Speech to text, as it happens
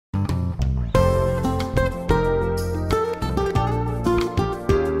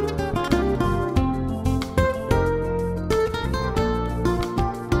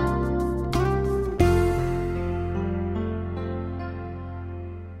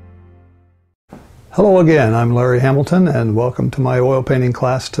Hello again, I'm Larry Hamilton and welcome to my oil painting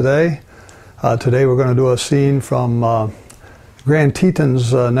class today. Today we're going to do a scene from Grand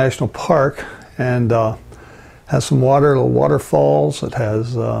Tetons National Park, and has some water, little waterfalls. It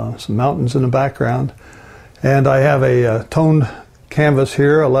has some mountains in the background, and I have a toned canvas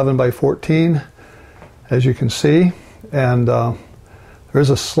here, 11 by 14, as you can see, and there's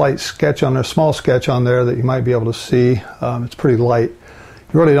a slight sketch on there, small sketch on there that you might be able to see. It's pretty light.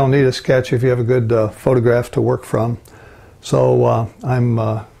 You really don't need a sketch if you have a good photograph to work from. So I'm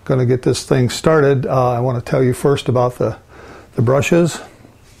going to get this thing started. I want to tell you first about the brushes.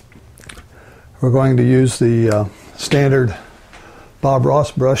 We're going to use the standard Bob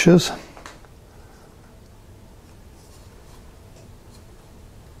Ross brushes.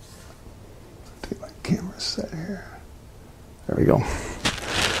 Take my camera set here. There we go.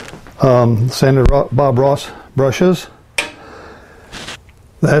 Standard Bob Ross brushes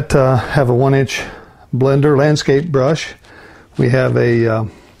that have a 1-inch blender landscape brush. We have a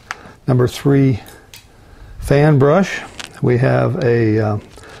number 3 fan brush. We have a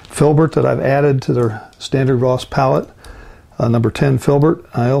filbert that I've added to the standard Ross palette, number 10 filbert.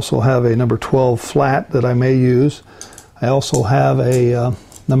 I also have a number 12 flat that I may use. I also have a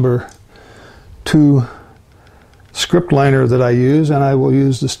number 2 script liner that I use, and I will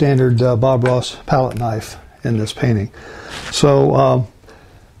use the standard Bob Ross palette knife in this painting. So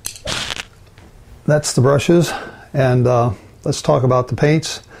that's the brushes, and let's talk about the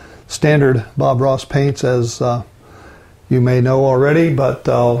paints. Standard Bob Ross paints, as you may know already, but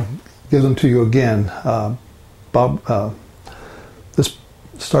I'll give them to you again. This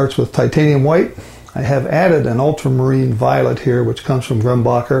starts with titanium white. I have added an ultramarine violet here, which comes from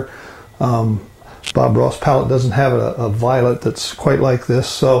Grumbacher. Bob Ross palette doesn't have a violet that's quite like this,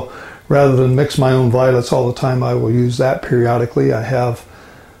 so rather than mix my own violets all the time, I will use that periodically. I have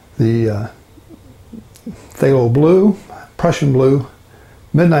the phthalo blue, Prussian blue,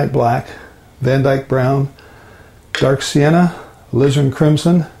 midnight black, Van Dyke brown, dark sienna, alizarin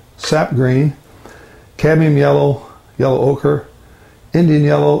crimson, sap green, cadmium yellow, yellow ochre, Indian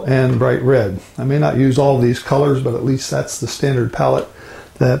yellow, and bright red. I may not use all of these colors, but at least that's the standard palette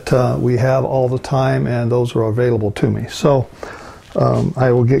that we have all the time, and those are available to me. So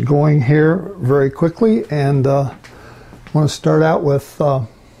I will get going here very quickly, and I want to start out with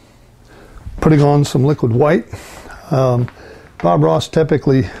putting on some liquid white. Bob Ross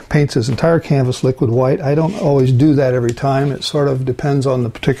typically paints his entire canvas liquid white. I don't always do that every time. It sort of depends on the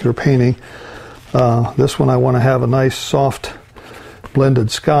particular painting. This one I want to have a nice soft blended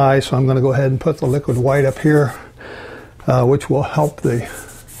sky, so I'm going to go ahead and put the liquid white up here, which will help the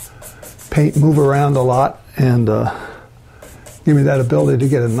paint move around a lot and give me that ability to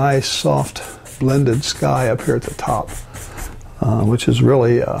get a nice soft blended sky up here at the top. Which is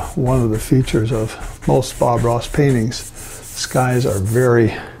really one of the features of most Bob Ross paintings. Skies are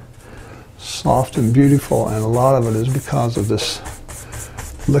very soft and beautiful, and a lot of it is because of this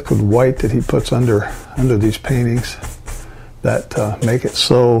liquid white that he puts under these paintings that make it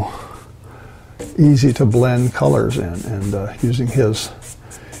so easy to blend colors in. And using his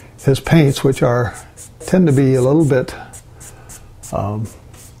paints, which tend to be a little bit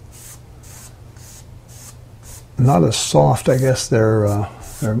not as soft, I guess. They're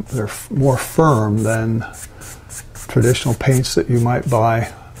more firm than traditional paints that you might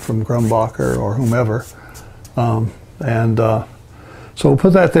buy from Grumbacher or whomever. So we'll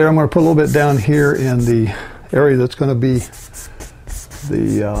put that there. I'm going to put a little bit down here in the area that's going to be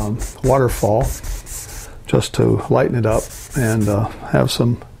the waterfall, just to lighten it up and have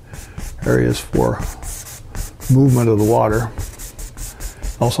some areas for movement of the water.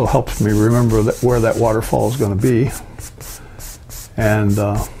 Also helps me remember where that waterfall is going to be. And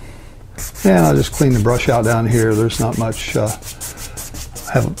I'll just clean the brush out down here. There's not much. I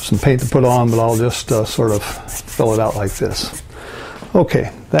have some paint to put on, but I'll just sort of fill it out like this.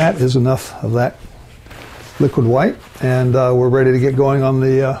 Okay, that is enough of that liquid white, and we're ready to get going on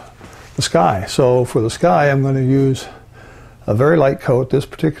the sky. So for the sky, I'm going to use a very light coat. This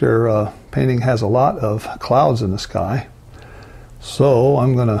particular painting has a lot of clouds in the sky. So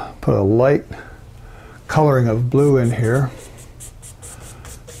I'm going to put a light coloring of blue in here,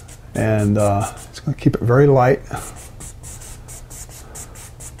 and it's going to keep it very light.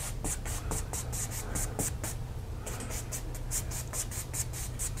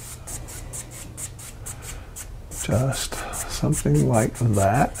 Just something like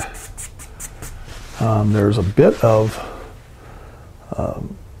that. There's a bit of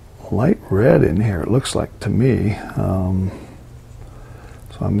light red in here, it looks like to me.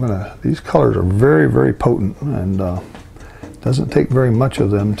 So these colors are very, very potent, and it doesn't take very much of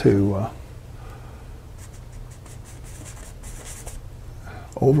them to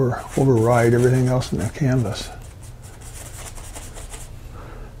override everything else in the canvas.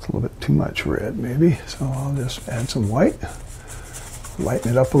 It's a little bit too much red maybe, so I'll just add some white,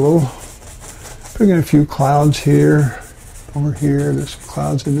 lighten it up a little. Putting in a few clouds here, over here, there's some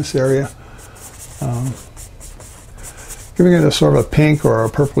clouds in this area. Giving it a sort of a pink or a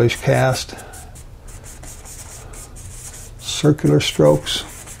purplish cast. Circular strokes.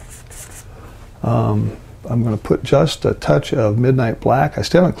 I'm going to put just a touch of midnight black. I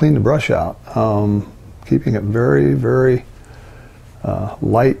still haven't cleaned the brush out. Keeping it very, very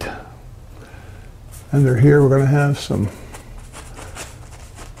light. Under here we're going to have some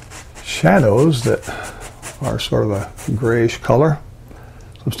shadows that are sort of a grayish color.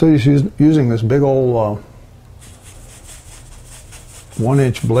 So I'm still using this big old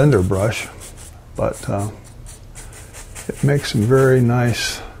 1-inch blender brush, but it makes some very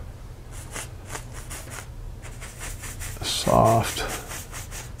nice soft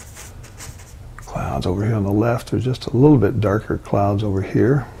clouds over here on the left. There's just a little bit darker clouds over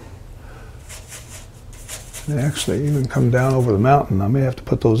here. They actually even come down over the mountain. I may have to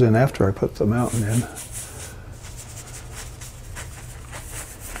put those in after I put the mountain in.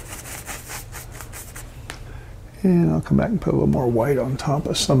 And I'll come back and put a little more white on top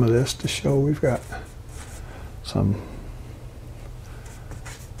of some of this to show we've got some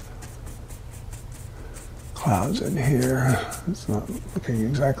clouds in here. It's not looking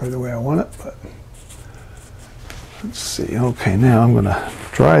exactly the way I want it, but let's see. Okay, now I'm going to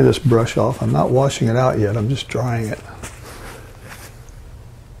dry this brush off. I'm not washing it out yet. I'm just drying it.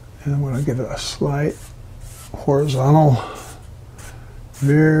 And I'm going to give it a slight horizontal,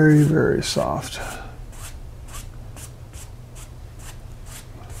 very, very soft.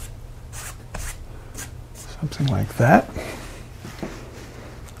 Something like that.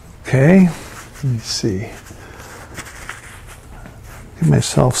 Okay, let me see. Give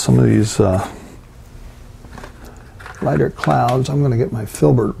myself some of these lighter clouds. I'm going to get my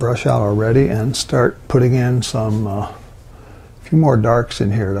filbert brush out already and start putting in some a few more darks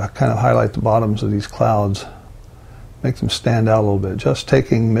in here to kind of highlight the bottoms of these clouds, make them stand out a little bit. Just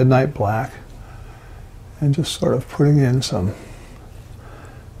taking midnight black and just sort of putting in some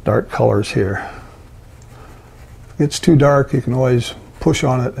dark colors here. If it's too dark, you can always push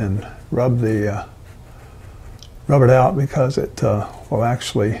on it and rub it out, because it will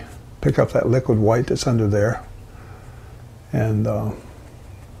actually pick up that liquid white that's under there and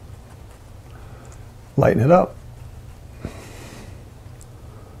lighten it up.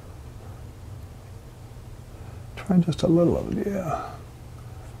 Try just a little of it, yeah.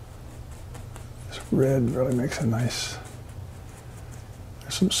 This red really makes a nice.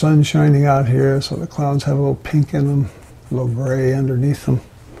 There's some sun shining out here, so the clouds have a little pink in them, a little gray underneath them.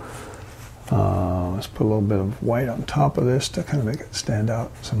 Let's put a little bit of white on top of this to kind of make it stand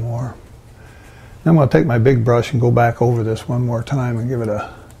out some more. Then I'm going to take my big brush and go back over this one more time and give it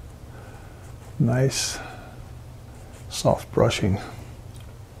a nice soft brushing.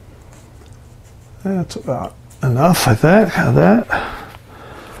 That's about enough, I think, of that.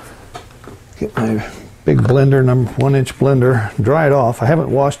 Get my big blender, 1-inch blender, dry it off. I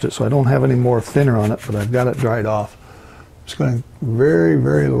haven't washed it, so I don't have any more thinner on it, but I've got it dried off. I'm just going to very,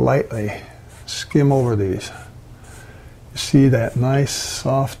 very lightly skim over these. You see that nice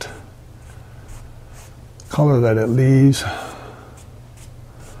soft color that it leaves?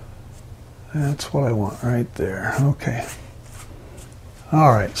 That's what I want right there. Okay.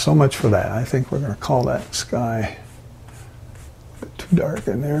 All right, so much for that. I think we're going to call that sky a bit too dark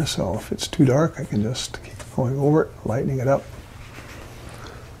in there, so if it's too dark, I can just keep going over it, lightening it up.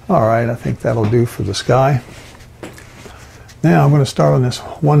 All right, I think that'll do for the sky. Now I'm going to start on this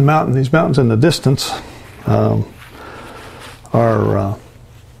one mountain. These mountains in the distance are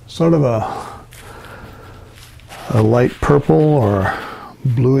sort of a light purple or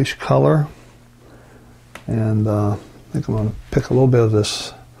bluish color. And I think I'm going to pick a little bit of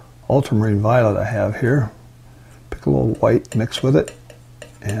this ultramarine violet I have here. Pick a little white, mix with it,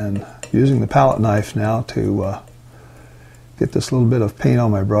 and using the palette knife now to get this little bit of paint on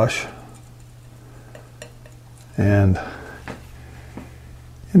my brush. And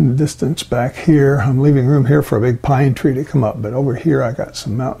in the distance back here, I'm leaving room here for a big pine tree to come up, but over here I got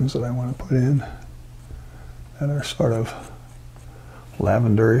some mountains that I want to put in that are sort of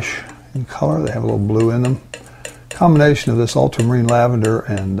lavenderish in color. They have a little blue in them. Combination of this ultramarine lavender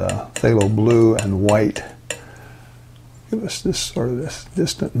and phthalo blue and white give us this sort of this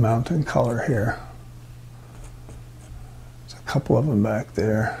distant mountain color here. There's a couple of them back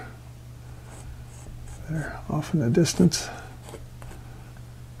there. They're off in the distance.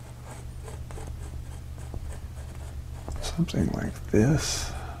 Something like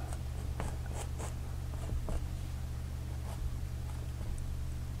this.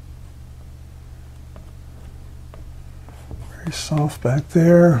 Pretty soft back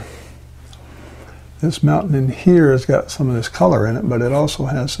there. This mountain in here has got some of this color in it, but it also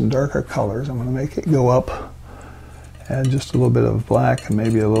has some darker colors. I'm going to make it go up, add just a little bit of black and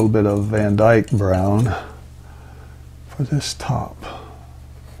maybe a little bit of Van Dyke brown for this top.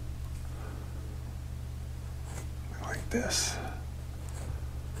 Like this.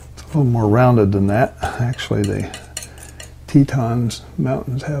 It's a little more rounded than that. Actually, the Tetons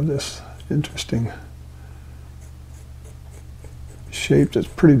mountains have this interesting shape that's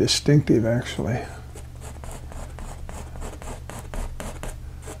pretty distinctive, actually.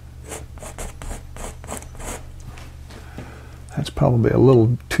 That's probably a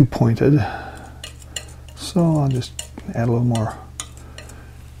little too pointed, so I'll just add a little more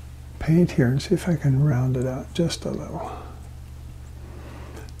paint here and see if I can round it out just a little.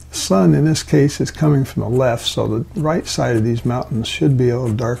 The sun in this case is coming from the left, so the right side of these mountains should be a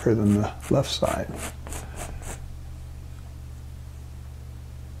little darker than the left side.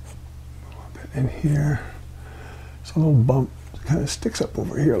 A bit in here. It's a little bump, it kind of sticks up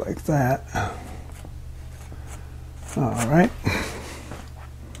over here like that. All right.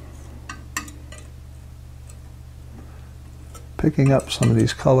 Picking up some of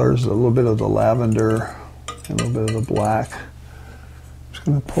these colors, a little bit of the lavender, a little bit of the black. I'm just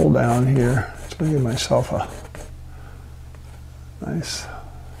going to pull down here to give myself a nice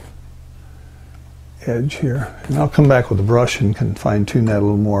edge here. And I'll come back with a brush and can fine tune that a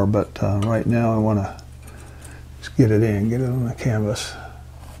little more, but right now I want to just get it in, get it on the canvas.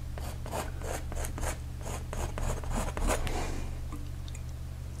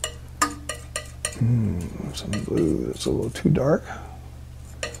 Some blue that's a little too dark.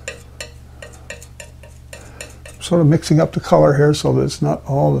 Sort of mixing up the color here so that it's not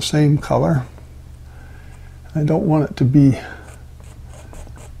all the same color. I don't want it to be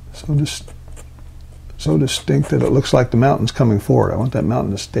so distinct that it looks like the mountain's coming forward. I want that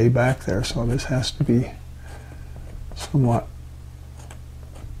mountain to stay back there, so this has to be somewhat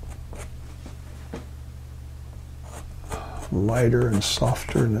lighter and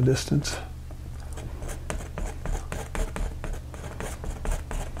softer in the distance.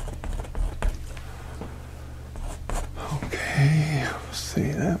 Okay, let's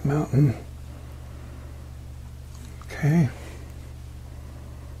see that mountain. Okay.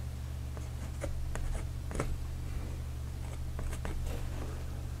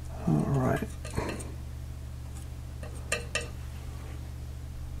 All right.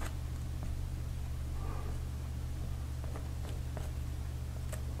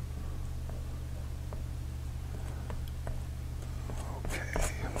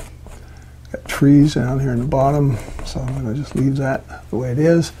 Got trees down here in the bottom, so I'm going to just leave that the way it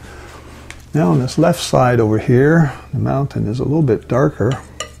is. Now on this left side over here, the mountain is a little bit darker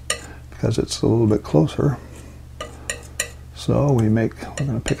because it's a little bit closer. So we're going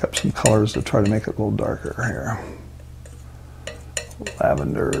to pick up some colors to try to make it a little darker here.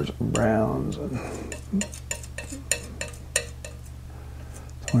 Lavenders and browns, and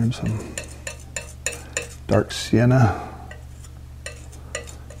throw in some dark sienna.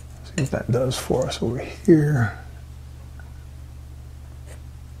 See what that does for us over here.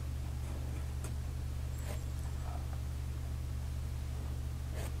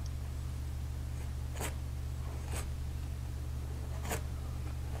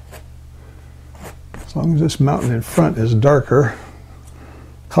 As long as this mountain in front is darker,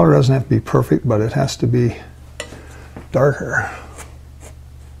 color doesn't have to be perfect, but it has to be darker.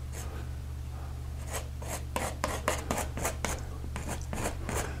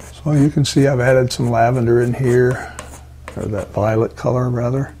 So you can see I've added some lavender in here, or that violet color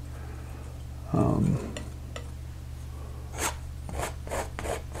rather.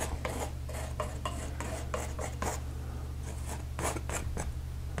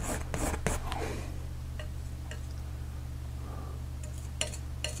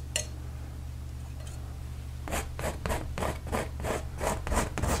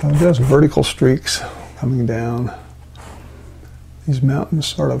 So just vertical streaks coming down. These mountains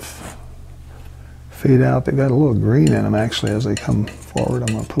sort of fade out. They've got a little green in them actually as they come forward. I'm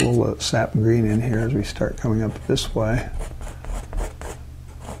going to put a little sap green in here as we start coming up this way.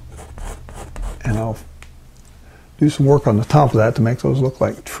 And I'll do some work on the top of that to make those look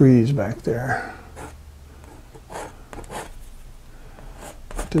like trees back there.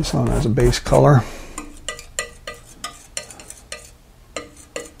 Put this on as a base color.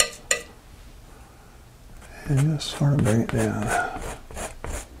 And just sort of bring it down.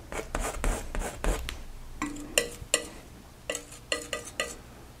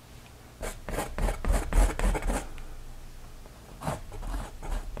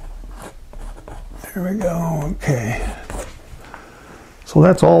 There we go, okay. So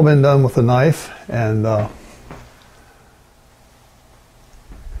that's all been done with the knife, and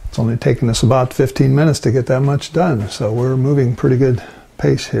it's only taken us about 15 minutes to get that much done. So we're moving pretty good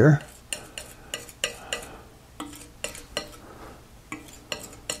pace here.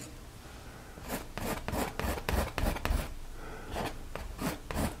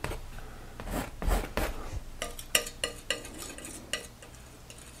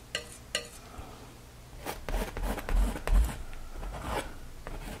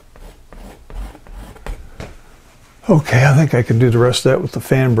 Okay, I think I can do the rest of that with the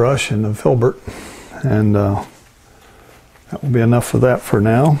fan brush and the filbert, and that will be enough for that for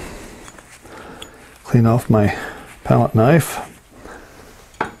now. Clean off my palette knife.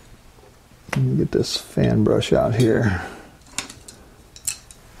 Let me get this fan brush out here.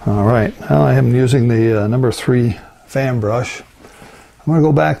 All right, now I am using the number 3 fan brush. I'm going to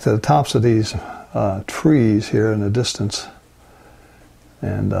go back to the tops of these trees here in the distance,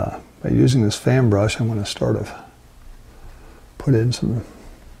 and by using this fan brush, I'm going to sort of put in some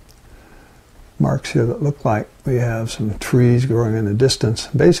marks here that look like we have some trees growing in the distance.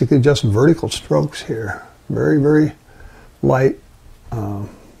 Basically just vertical strokes here. Very, very light.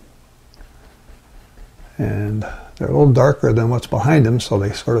 And they're a little darker than what's behind them, so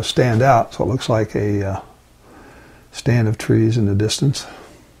they sort of stand out. So it looks like a stand of trees in the distance.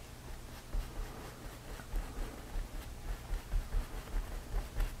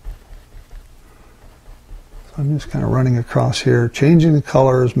 I'm just kind of running across here, changing the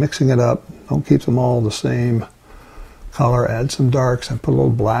colors, mixing it up. Don't keep them all the same color. Add some darks. I put a little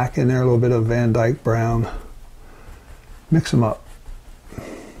black in there, a little bit of Van Dyke brown. Mix them up.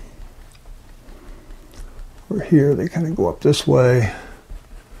 Over here, they kind of go up this way.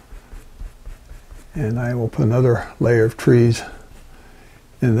 And I will put another layer of trees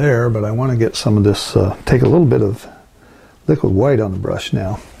in there, but I want to get some of this, take a little bit of liquid white on the brush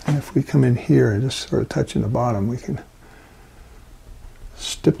now. And if we come in here and just sort of touch in the bottom, we can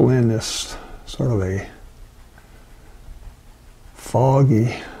stipple in this sort of a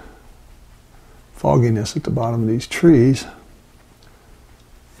fogginess at the bottom of these trees.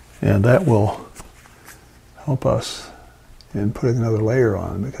 And that will help us in putting another layer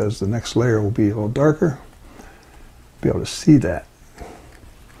on, because the next layer will be a little darker. Be able to see that.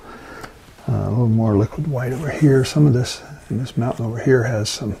 A little more liquid white over here. Some of this, and this mountain over here has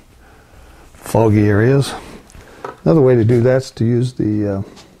some foggy areas. Another way to do that is to use the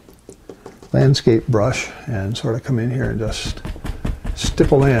landscape brush and sort of come in here and just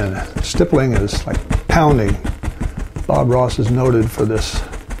stipple in. Stippling is like pounding. Bob Ross is noted for this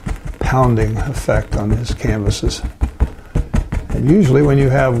pounding effect on his canvases. And usually when you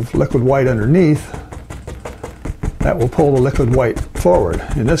have liquid white underneath, that will pull the liquid white forward.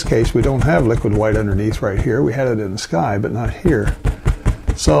 In this case, we don't have liquid white underneath right here. We had it in the sky, but not here.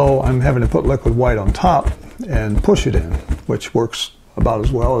 So I'm having to put liquid white on top and push it in, which works about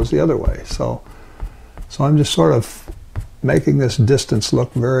as well as the other way. So I'm just sort of making this distance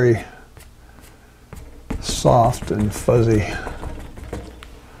look very soft and fuzzy.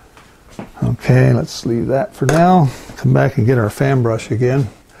 Okay, let's leave that for now. Come back and get our fan brush again.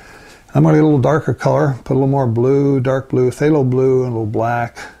 I'm going to get a little darker color, put a little more blue, dark blue, phthalo blue, and a little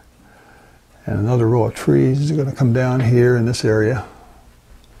black. And another row of trees are going to come down here in this area.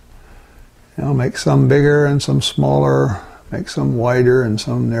 And I'll make some bigger and some smaller, make some wider and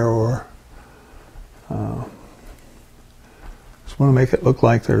some narrower. Just want to make it look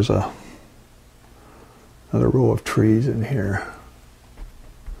like there's another row of trees in here.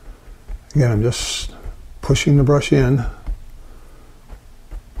 Again, I'm just pushing the brush in.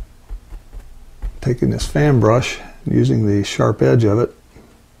 Taking this fan brush and using the sharp edge of it.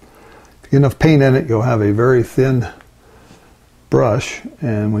 If you get enough paint in it, you'll have a very thin brush,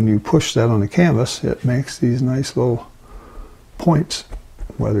 and when you push that on the canvas, it makes these nice little points,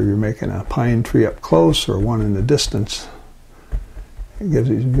 whether you're making a pine tree up close or one in the distance. It gives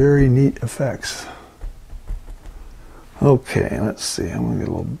these very neat effects. Okay, let's see, I'm going to get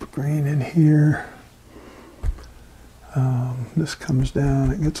a little green in here. This comes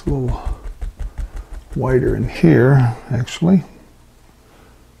down, it gets a little whiter in here, actually,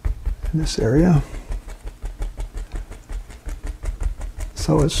 in this area.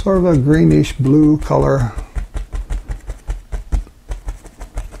 So it's sort of a greenish blue color.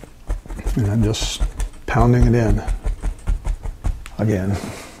 And I'm just pounding it in again.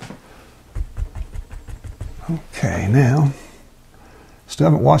 Okay, now, still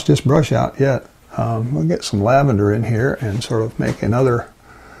haven't washed this brush out yet. We'll get some lavender in here and sort of make another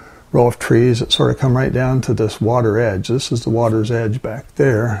row of trees that sort of come right down to this water edge. This is the water's edge back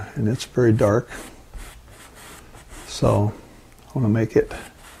there, and it's very dark. So I want to make it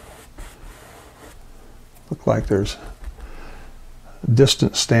look like there's a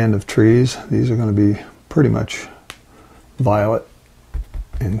distant stand of trees. These are going to be pretty much violet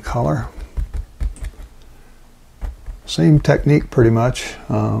in color. Same technique pretty much.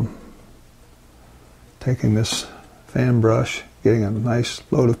 Taking this fan brush, getting a nice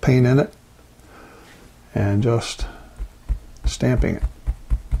load of paint in it, and just stamping it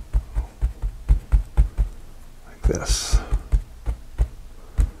like this.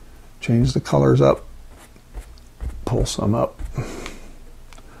 Change the colors up, pull some up,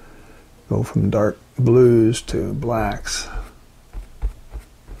 go from dark blues to blacks,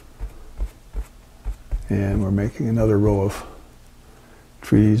 and we're making another row of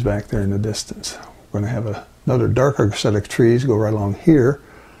trees back there in the distance. We're going to have another darker set of trees go right along here,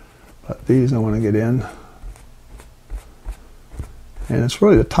 but these I want to get in. And it's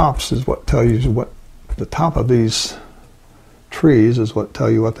really the tops is what tells you what the top of these trees is what tell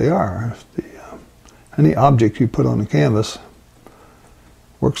you what they are. Any object you put on the canvas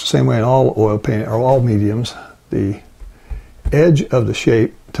works the same way in all oil paint or all mediums. The edge of the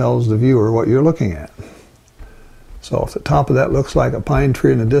shape tells the viewer what you're looking at. So if the top of that looks like a pine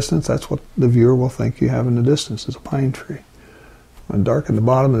tree in the distance, that's what the viewer will think you have in the distance is a pine tree. I'm going to darken the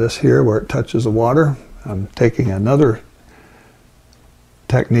bottom of this here where it touches the water. I'm taking another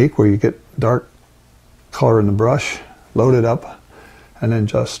technique where you get dark color in the brush, load it up, and then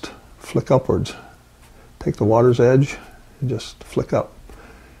just flick upwards. Take the water's edge and just flick up.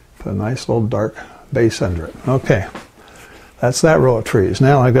 Put a nice little dark base under it. Okay, that's that row of trees.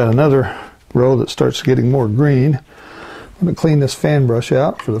 Now I've got another row that starts getting more green. I'm going to clean this fan brush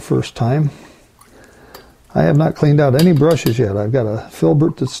out for the first time. I have not cleaned out any brushes yet. I've got a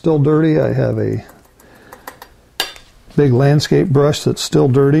filbert that's still dirty. I have a big landscape brush that's still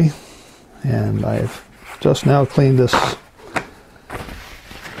dirty. And I've just now cleaned this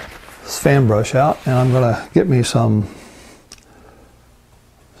fan brush out. And I'm going to get me some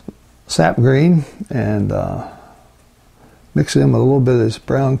sap green and mix it in with a little bit of these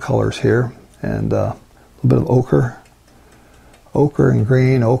brown colors here and a little bit of ochre. Ochre and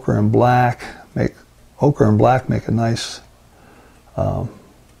green, ochre and black. Ochre and black make a nice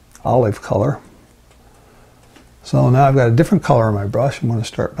olive color. So now I've got a different color on my brush. I'm going to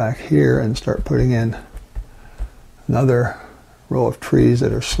start back here and start putting in another row of trees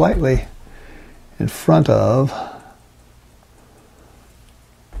that are slightly in front of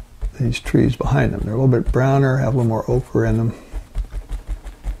these trees behind them. They're a little bit browner, have a little more ochre in them.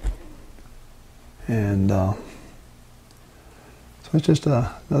 And so it's just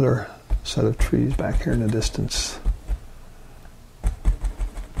another set of trees back here in the distance.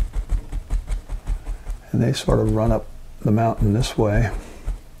 And they sort of run up the mountain this way.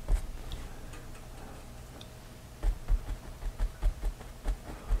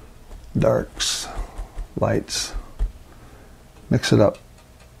 Darks, lights, mix it up.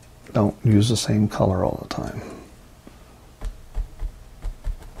 Don't use the same color all the time.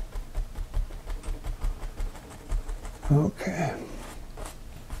 Okay.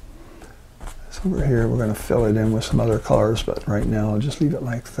 So over here we're going to fill it in with some other colors, but right now I'll just leave it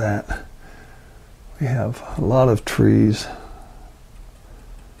like that. We have a lot of trees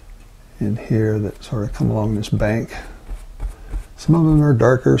in here that sort of come along this bank. Some of them are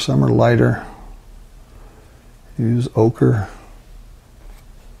darker, some are lighter. Use ochre.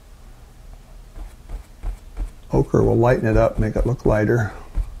 Ochre will lighten it up, make it look lighter.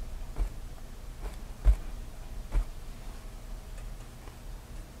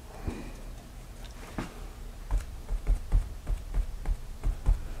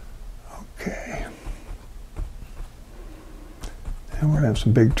 Okay. And we're going to have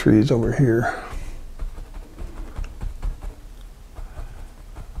some big trees over here.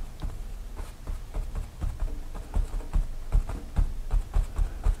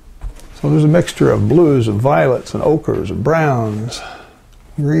 So there's a mixture of blues and violets and ochres and browns,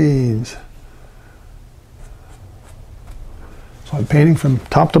 greens. So I'm painting from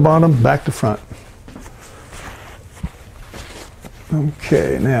top to bottom, back to front.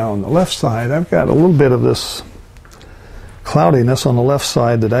 Okay, now on the left side, I've got a little bit of this cloudiness on the left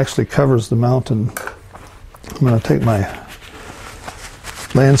side that actually covers the mountain. I'm going to take my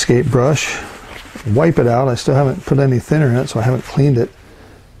landscape brush, wipe it out. I still haven't put any thinner in it, so I haven't cleaned it.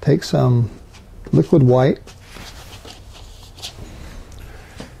 Take some liquid white.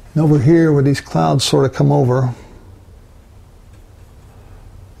 And over here where these clouds sort of come over,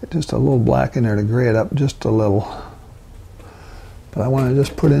 get just a little black in there to gray it up just a little. But I want to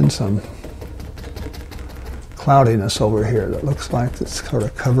just put in some cloudiness over here that looks like it's sort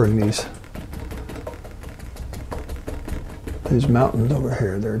of covering these these mountains over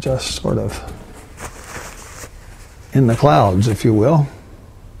here. They're just sort of in the clouds, if you will.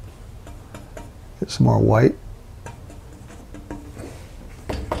 Get some more white.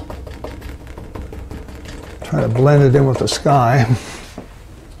 Try to blend it in with the sky.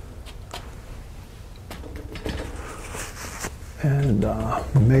 And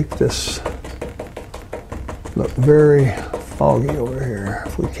make this look very foggy over here,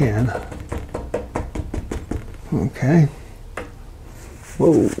 if we can. Okay.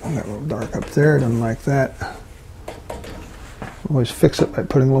 Whoa, got a little dark up there, doesn't like that. Always fix it by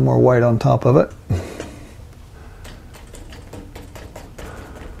putting a little more white on top of it.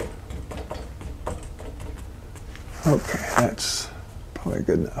 Okay, that's probably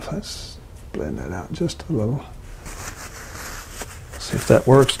good enough. Let's blend that out just a little. See if that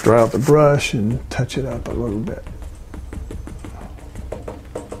works. Dry out the brush and touch it up a little bit.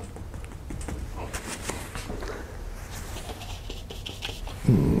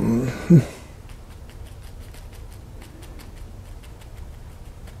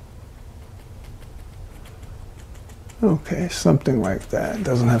 Okay, something like that. It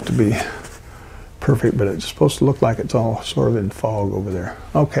doesn't have to be perfect, but it's supposed to look like it's all sort of in fog over there.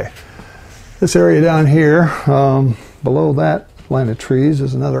 Okay, this area down here, below that line of trees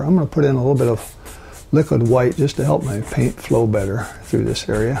is another. I'm going to put in a little bit of liquid white just to help my paint flow better through this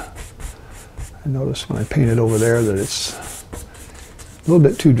area. I noticed when I painted over there that it's a little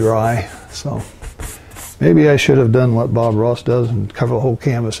bit too dry, so maybe I should have done what Bob Ross does and cover the whole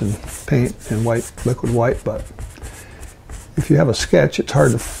canvas in paint in white, liquid white, but if you have a sketch, it's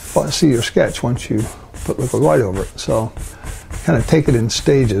hard to see your sketch once you put liquid white over it. So kind of take it in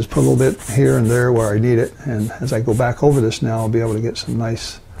stages, put a little bit here and there where I need it, and as I go back over this now, I'll be able to get some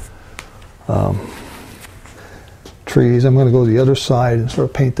nice trees. I'm going to go to the other side and sort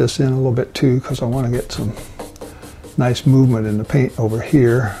of paint this in a little bit too, because I want to get some nice movement in the paint over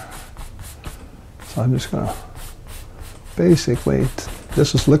here. So I'm just going to basically,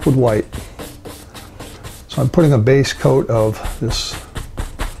 this is liquid white. So I'm putting a base coat of this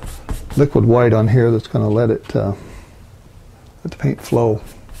liquid white on here that's going to let it let the paint flow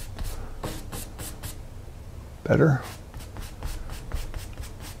better,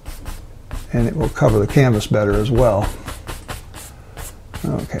 and it will cover the canvas better as well.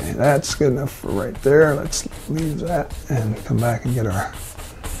 Okay, that's good enough for right there. Let's leave that and come back and get our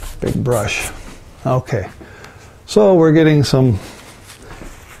big brush. Okay, so we're getting some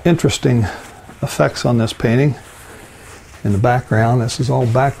interesting effects on this painting in the background. This is all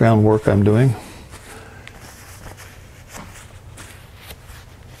background work I'm doing.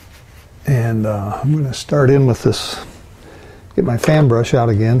 And I'm going to start in with this, get my fan brush out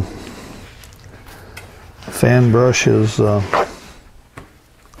again. The fan brush is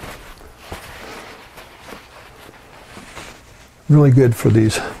really good for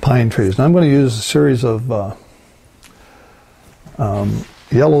these pine trees. And I'm going to use a series of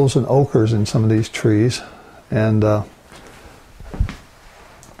yellows and ochres in some of these trees, and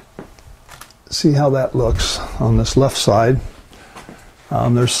see how that looks on this left side.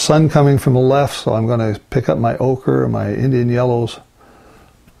 There's sun coming from the left, so I'm going to pick up my ochre and my Indian yellows.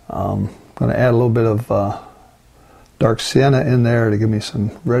 I'm going to add a little bit of dark sienna in there to give me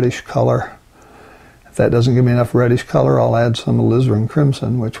some reddish color. If that doesn't give me enough reddish color, I'll add some alizarin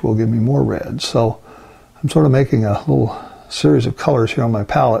crimson, which will give me more red. So I'm sort of making a little series of colors here on my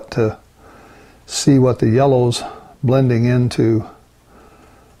palette to see what the yellows blending into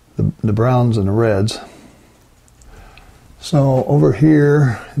the browns and the reds. So over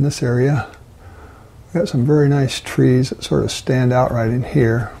here in this area, we've got some very nice trees that sort of stand out right in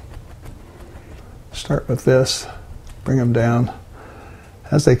here. Start with this, bring them down.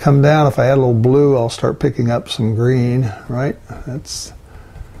 As they come down, if I add a little blue, I'll start picking up some green, right? That's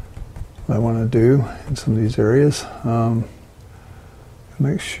what I want to do in some of these areas.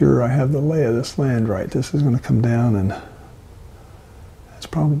 Make sure I have the lay of this land right. This is going to come down, and that's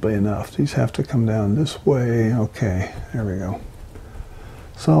probably enough. These have to come down this way. Okay, there we go.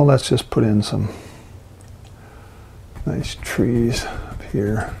 So let's just put in some nice trees up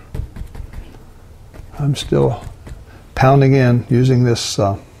here. I'm still pounding in using this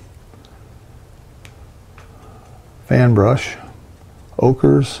fan brush.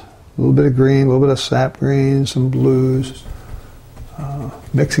 Ochres, a little bit of green, a little bit of sap green, some blues.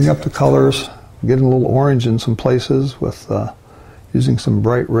 Mixing up the colors, getting a little orange in some places with using some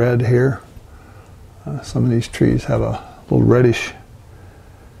bright red here. Some of these trees have a little reddish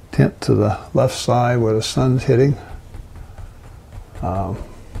tint to the left side where the sun's hitting. But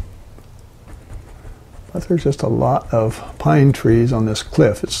there's just a lot of pine trees on this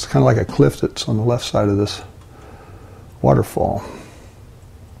cliff. It's kind of like a cliff that's on the left side of this waterfall.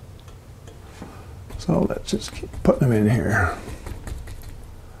 So let's just keep putting them in here.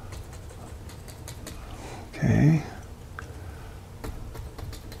 Okay.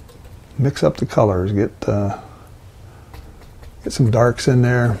 Mix up the colors. Get some darks in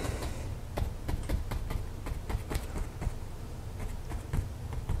there.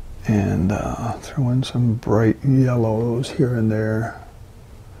 And throw in some bright yellows here and there.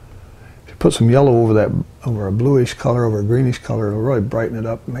 If you put some yellow over a bluish color, over a greenish color, it'll really brighten it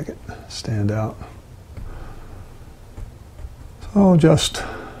up and make it stand out. So just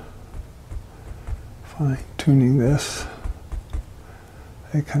fine-tuning this.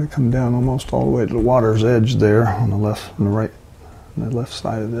 They kind of come down almost all the way to the water's edge there on the left, on the right, on the left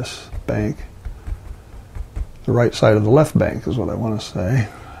side of this bank. The right side of the left bank is what I want to say.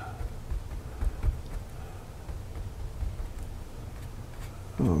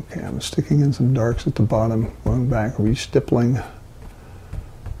 Okay, I'm sticking in some darks at the bottom, going back, re-stippling.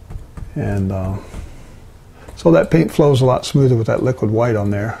 And so that paint flows a lot smoother with that liquid white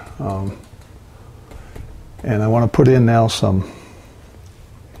on there. And I want to put in now some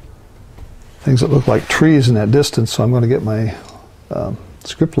things that look like trees in that distance, so I'm going to get my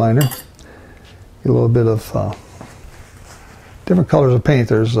script liner, get a little bit of different colors of paint.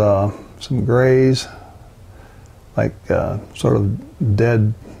 There's some grays, like sort of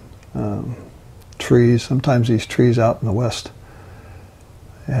dead trees. Sometimes these trees out in the west,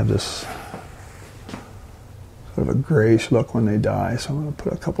 they have this sort of a grayish look when they die, so I'm going to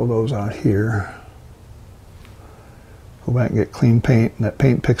put a couple of those out here. Go back and get clean paint, and that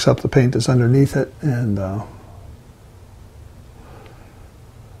paint picks up the paint that's underneath it, and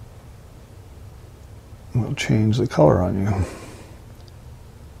we'll change the color on you.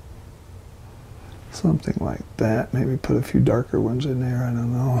 Something like that. Maybe put a few darker ones in there, I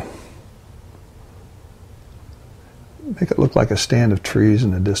don't know. Make it look like a stand of trees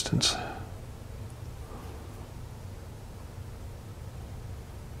in the distance.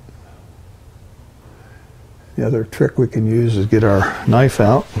 The other trick we can use is get our knife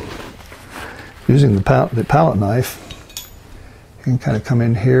out. Using the palette knife, you can kind of come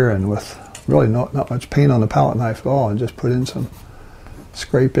in here and with really not much paint on the palette knife at all, and just put in some,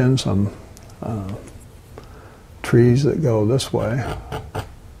 scrape in some trees that go this way.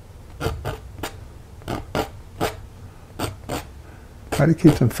 Try to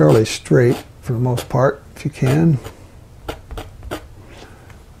keep them fairly straight for the most part, if you can.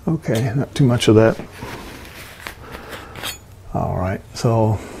 Okay, not too much of that. All right,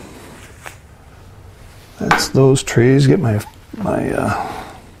 so that's those trees. Get my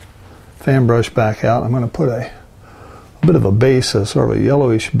fan brush back out. I'm going to put a bit of a base, a sort of a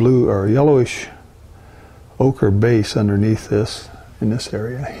yellowish blue or yellowish ochre base underneath this. In this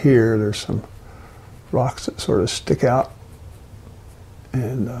area here, there's some rocks that sort of stick out,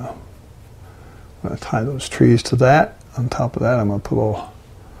 and I'm going to tie those trees to that. On top of that, I'm going to put a little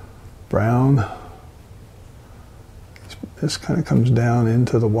brown. This kind of comes down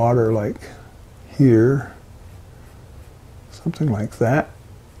into the water like here, something like that.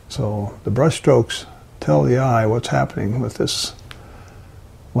 So the brush strokes tell the eye what's happening with this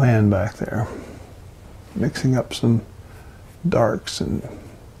land back there. Mixing up some darks, and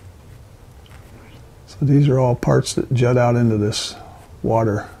so these are all parts that jut out into this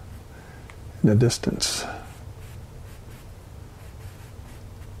water in the distance.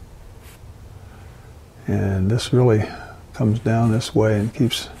 And this really comes down this way and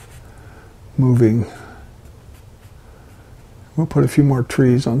keeps moving. We'll put a few more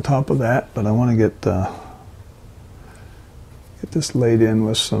trees on top of that, but I want to get this laid in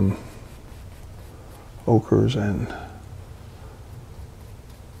with some ochres and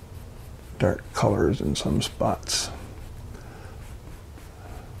dark colors in some spots.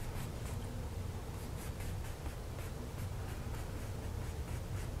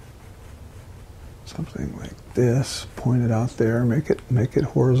 Something like this, point it out there, make it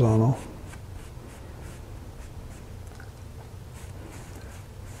horizontal.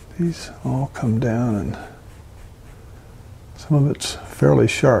 These all come down, and some of it's fairly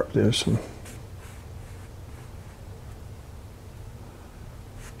sharp. There's some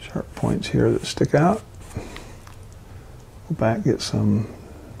sharp points here that stick out. Go back, get some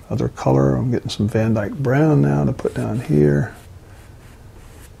other color. I'm getting some Van Dyke brown now to put down here.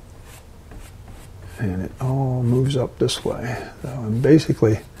 And it all moves up this way. So, and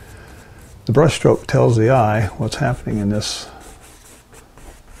basically, the brush stroke tells the eye what's happening in this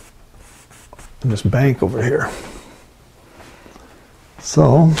bank over here.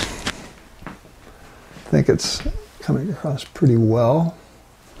 So, I think it's coming across pretty well.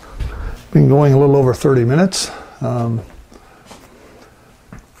 Been going a little over 30 minutes.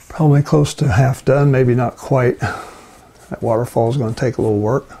 Probably close to half done, maybe not quite. That waterfall is going to take a little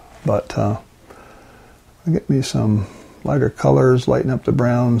work, but I'll get me some lighter colors, lighten up the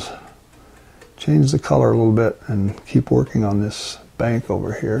browns, change the color a little bit, and keep working on this bank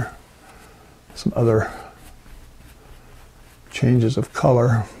over here. Some other changes of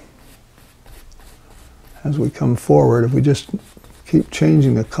color as we come forward. If we just keep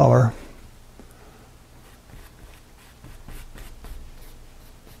changing the color,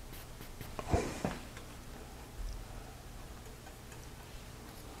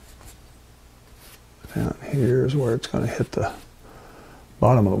 down here is where it's going to hit the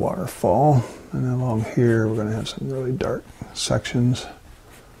bottom of the waterfall, and then along here we're going to have some really dark sections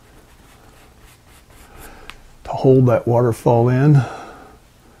to hold that waterfall in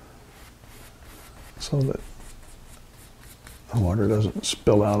so that the water doesn't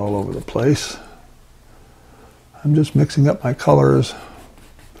spill out all over the place. I'm just mixing up my colors.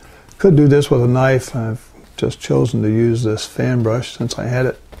 Could do this with a knife. I've just chosen to use this fan brush since I had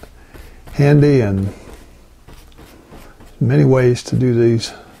it handy, and many ways to do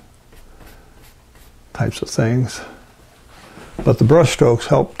these types of things. But the brush strokes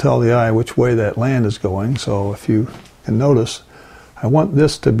help tell the eye which way that land is going. So if you can notice, I want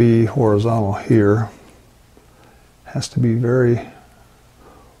this to be horizontal here. It has to be very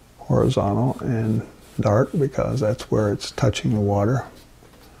horizontal and dark because that's where it's touching the water.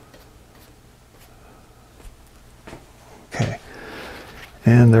 Okay.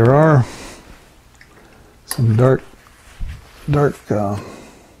 And there are some dark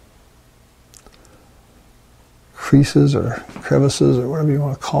creases or crevices or whatever you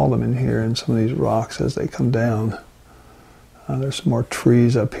want to call them in here in some of these rocks as they come down. There's some more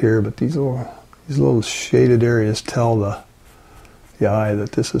trees up here, but these little shaded areas tell the eye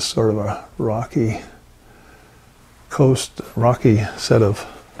that this is sort of a rocky coast, rocky set of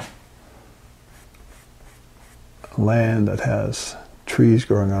land that has trees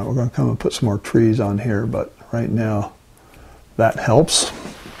growing on it. We're going to come and put some more trees on here, but right now that helps.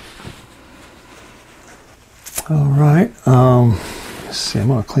 All right, let's see, I'm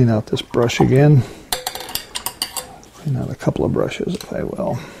going to clean out this brush again. Clean out a couple of brushes if I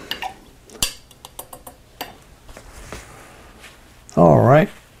will. All right,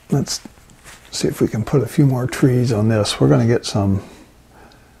 let's see if we can put a few more trees on this. We're going to get some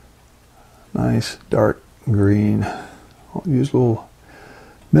nice dark green. I'll use a little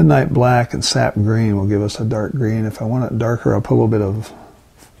midnight black and sap green will give us a dark green. If I want it darker, I'll put a little bit of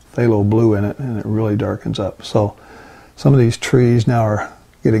phthalo blue in it, and it really darkens up. So some of these trees now are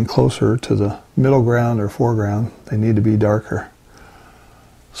getting closer to the middle ground or foreground. They need to be darker.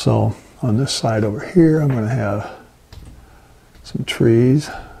 So on this side over here, I'm going to have some trees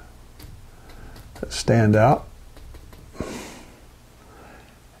that stand out.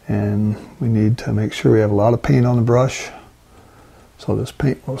 And we need to make sure we have a lot of paint on the brush so this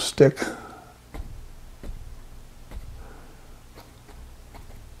paint will stick.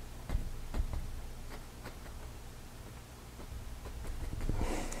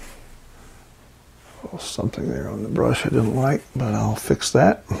 Something there on the brush I didn't like, but I'll fix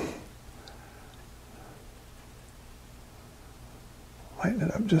that. Lighten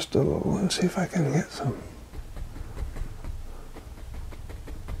it up just a little and see if I can get some.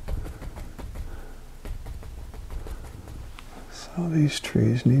 So these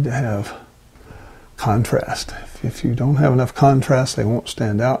trees need to have contrast. If you don't have enough contrast, they won't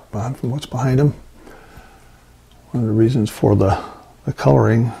stand out from what's behind them. One of the reasons for the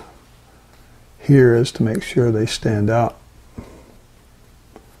coloring here is to make sure they stand out.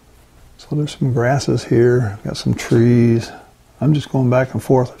 So there's some grasses here, got some trees. I'm just going back and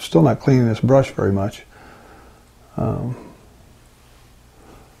forth. I'm still not cleaning this brush very much.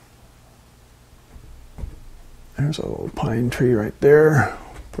 There's a little pine tree right there.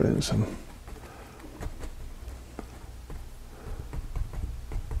 Put in some.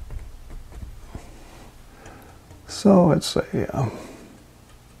 So it's a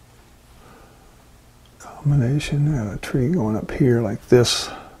combination. Got a tree going up here like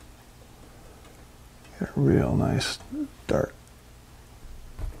this. Get a real nice dark.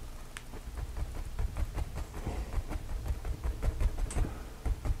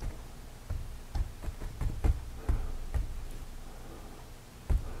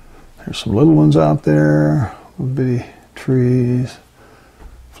 There's some little ones out there, little bitty trees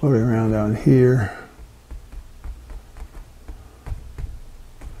floating around down here.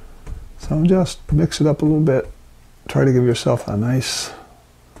 So just mix it up a little bit. Try to give yourself a nice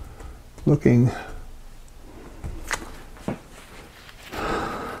looking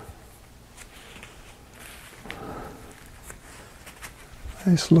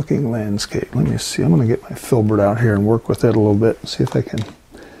Nice looking landscape. Let me see. I'm going to get my filbert out here and work with it a little bit and see if I can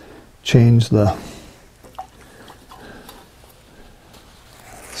change some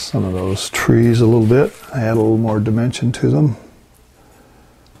of those trees a little bit. Add a little more dimension to them.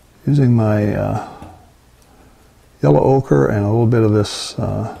 Using my yellow ochre and a little bit of this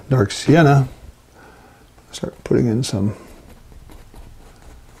dark sienna. Start putting in some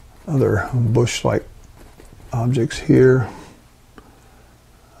other bush-like objects here.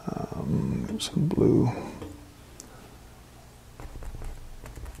 Some blue.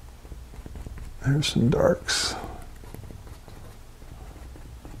 There's some darks.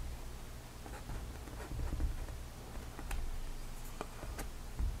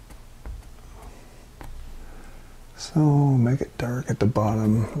 So make it dark at the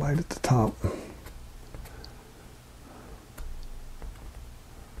bottom, light at the top.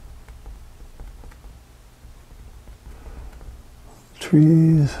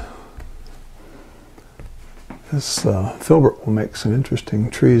 Trees. This filbert will make some interesting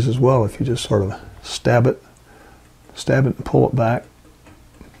trees as well if you just sort of stab it and pull it back.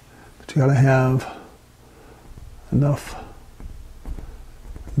 But you got to have enough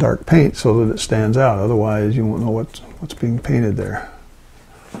dark paint so that it stands out. Otherwise, you won't know what's being painted there.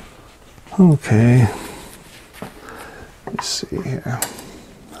 Okay. Let's see here. How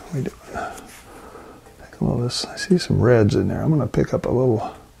are we doing? Take a little of this. I see some reds in there. I'm going to pick up a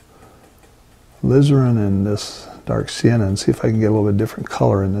little alizarin and this dark sienna and see if I can get a little bit different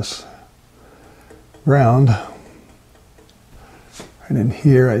color in this ground. And in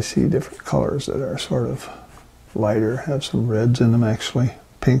here I see different colors that are sort of lighter, have some reds in them actually,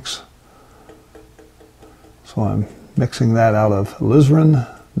 pinks. So I'm mixing that out of alizarin,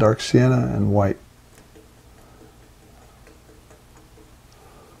 dark sienna, and white.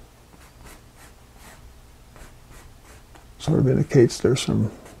 Sort of indicates there's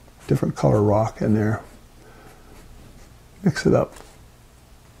some different color rock in there. Mix it up.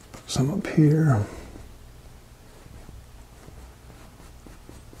 Put some up here.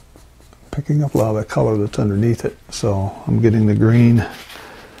 Picking up a lot of the color that's underneath it. So I'm getting the green,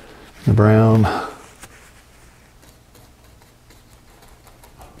 the brown.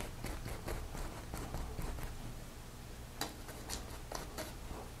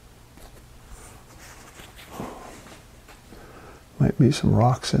 Might be some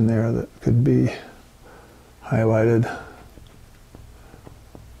rocks in there that could be highlighted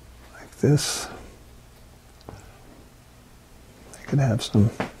like this. They could have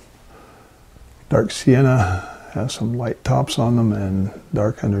some dark sienna, have some light tops on them and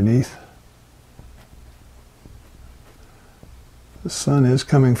dark underneath. The sun is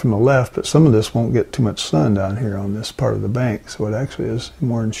coming from the left, but some of this won't get too much sun down here on this part of the bank, so it actually is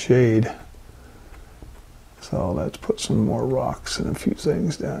more in shade. So let's put some more rocks and a few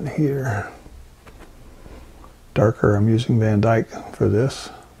things down here. Darker, I'm using Van Dyke for this.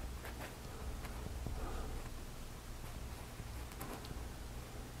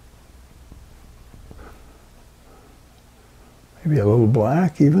 Maybe a little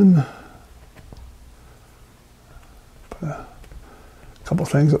black even. Put a couple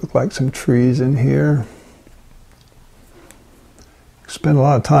things that look like some trees in here. Spend a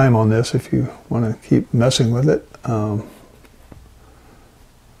lot of time on this if you want to keep messing with it. I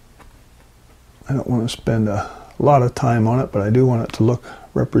don't want to spend a lot of time on it, but I do want it to look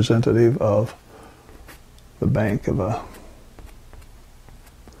representative of the bank of a...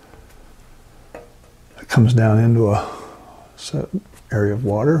 It comes down into a set area of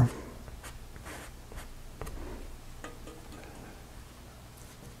water.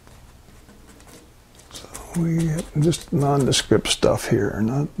 We have just nondescript stuff here,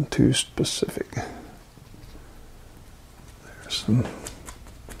 not too specific. There's some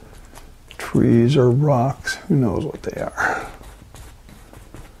trees or rocks, who knows what they are.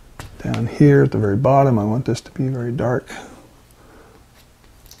 Down here at the very bottom, I want this to be very dark.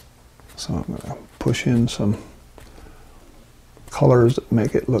 So I'm going to push in some colors that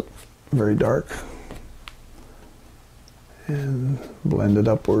make it look very dark and blend it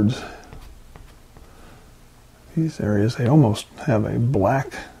upwards. These areas, they almost have a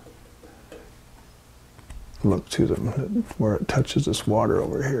black look to them where it touches this water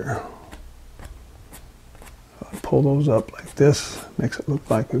over here. So I pull those up like this, makes it look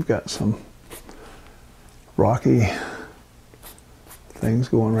like we've got some rocky things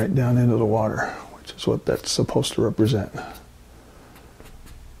going right down into the water, which is what that's supposed to represent.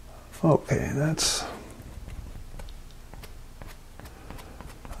 Okay,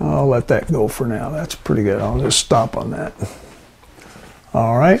 I'll let that go for now. That's pretty good. I'll just stop on that.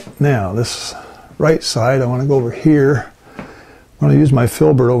 All right, now this right side, I want to go over here I'm going to use my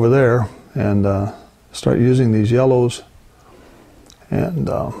filbert over there and start using these yellows and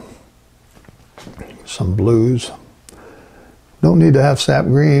some blues. Don't need to have sap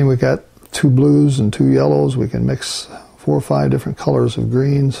green. We got 2 blues and 2 yellows. We can mix 4 or 5 different colors of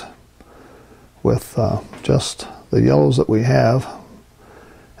greens with just the yellows that we have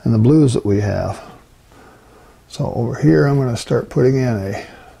and the blues that we have. So over here I'm going to start putting in a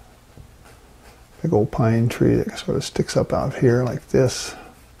big old pine tree that sort of sticks up out here like this. A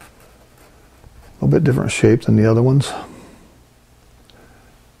little bit different shape than the other ones.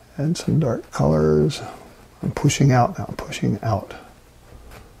 And some dark colors. I'm pushing out now, pushing out.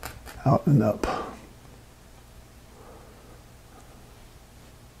 Out and up.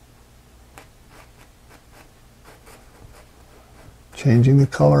 Changing the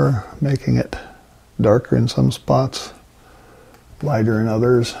color, making it darker in some spots, lighter in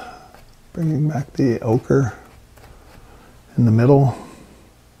others, bringing back the ochre in the middle,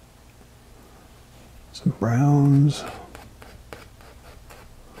 some browns,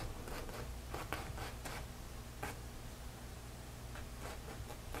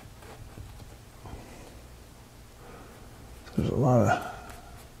 there's a lot of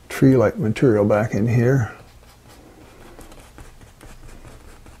tree-like material back in here.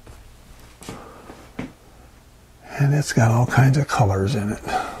 And it's got all kinds of colors in it,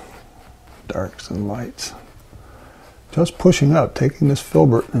 darks and lights. Just pushing up, taking this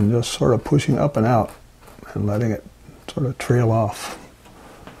filbert and just sort of pushing up and out and letting it sort of trail off.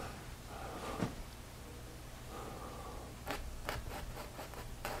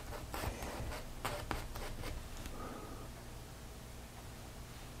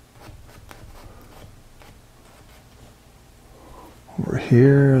 Over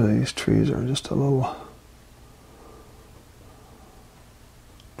here, these trees are just a little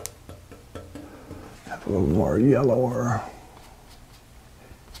more yellower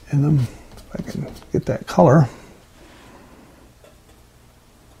in them, if I can get that color.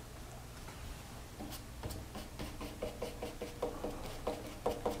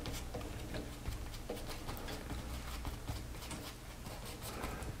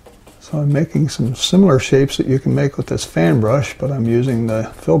 So I'm making some similar shapes that you can make with this fan brush, but I'm using the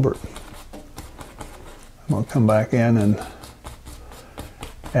filbert. I'm going to come back in and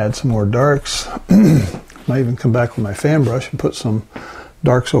add some more darks. I even come back with my fan brush and put some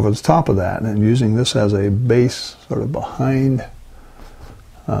darks over the top of that, and using this as a base sort of behind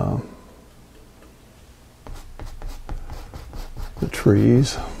the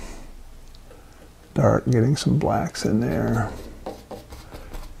trees. Dark, getting some blacks in there,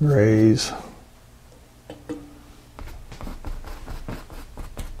 grays.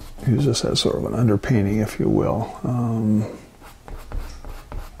 Use this as sort of an underpainting, if you will.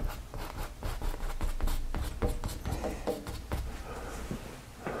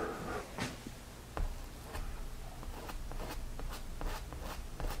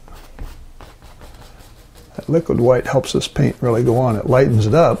 Liquid white helps this paint really go on. It lightens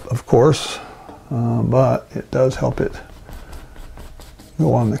it up, of course, but it does help it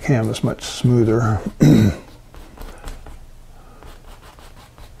go on the canvas much smoother.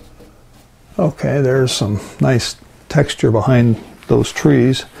 Okay, there's some nice texture behind those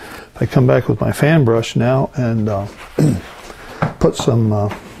trees. If I come back with my fan brush now and put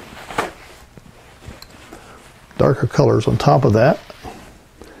some darker colors on top of that,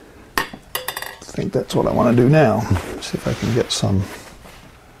 I think that's what I want to do now. See if I can get some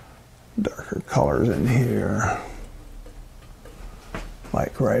darker colors in here.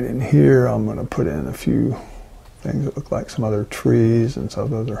 Like right in here, I'm going to put in a few things that look like some other trees and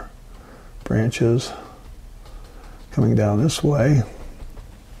some other branches coming down this way.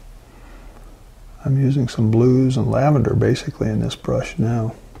 I'm using some blues and lavender basically in this brush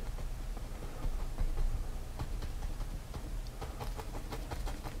now.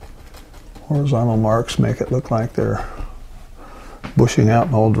 Horizontal marks make it look like they're bushing out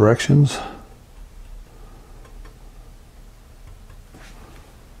in all directions.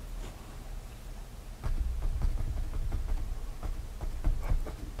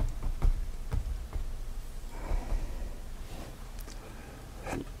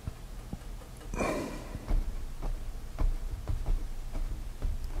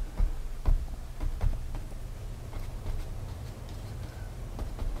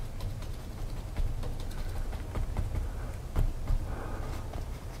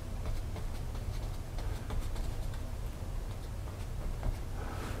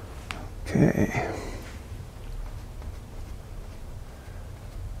 Okay.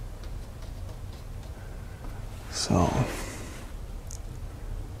 So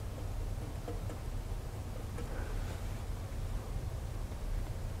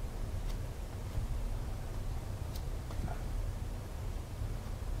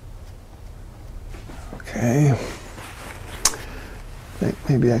Okay. I think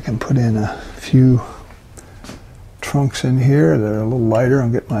maybe I can put in a few trunks in here that are a little lighter. I'll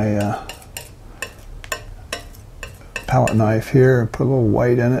get my palette knife here and put a little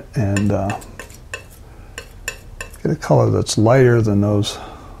white in it and get a color that's lighter than those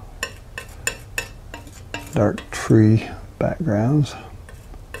dark tree backgrounds.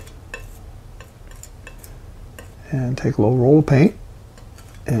 And take a little roll of paint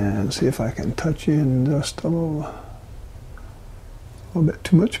and see if I can touch in just a little bit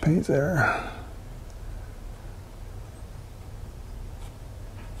too much paint there.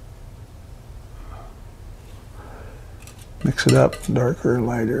 Mix it up, darker,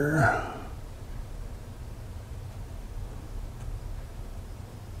 lighter.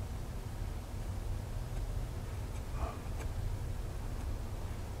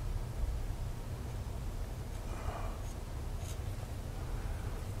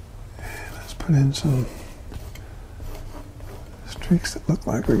 Put in some streaks that look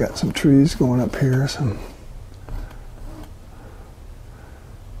like we got some trees going up here. Some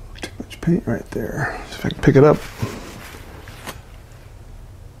too much paint right there. See if I can pick it up.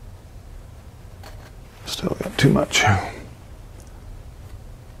 Still got too much.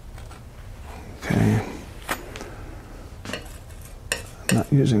 Okay. I'm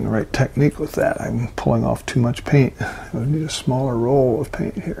not using the right technique with that. I'm pulling off too much paint. I would need a smaller roll of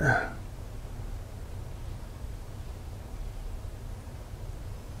paint here.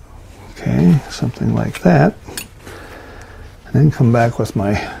 Okay, something like that. And then come back with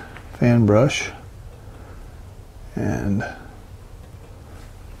my fan brush and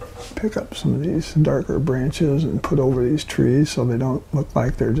pick up some of these darker branches and put over these trees so they don't look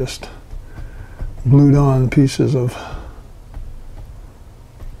like they're just glued on pieces of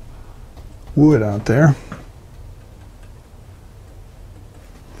wood out there.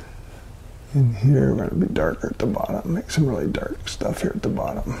 In here, we're going to be darker at the bottom. Make some really dark stuff here at the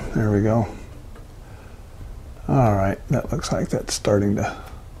bottom. There we go. All right, that looks like that's starting to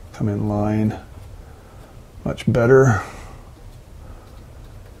come in line much better.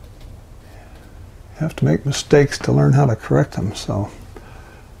 You have to make mistakes to learn how to correct them, so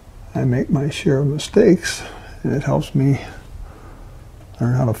I make my share of mistakes, and it helps me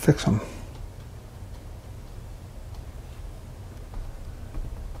learn how to fix them.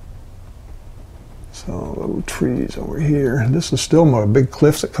 So little trees over here. This is still more big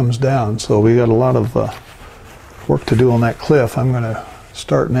cliff that comes down, so we got a lot of work to do on that cliff. I'm going to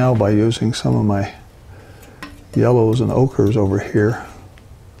start now by using some of my yellows and ochres over here.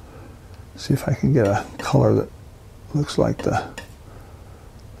 See if I can get a color that looks like the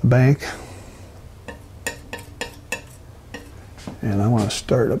bank. And I want to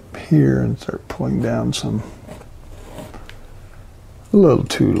start up here and start pulling down some. A little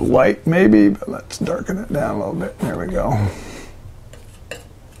too light maybe, but let's darken it down a little bit. There we go.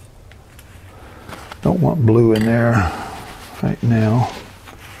 Don't want blue in there right now.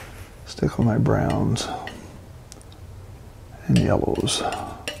 Stick with my browns and yellows.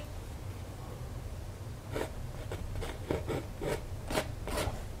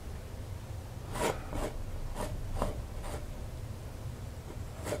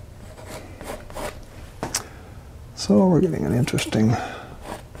 So we're getting an interesting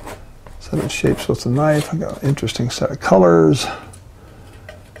set of shapes with the knife. I got an interesting set of colors.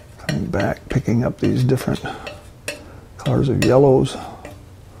 Coming back, picking up these different colors of yellows.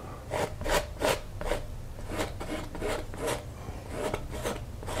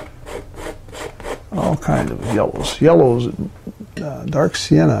 All kinds of yellows. Yellows, dark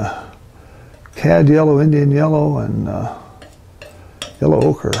sienna, cad yellow, Indian yellow, and yellow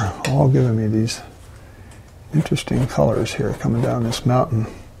ochre, all giving me these interesting colors here coming down this mountain.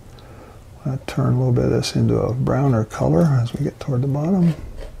 I'm going to turn a little bit of this into a browner color as we get toward the bottom.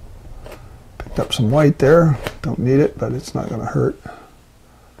 Picked up some white there. Don't need it, but it's not going to hurt.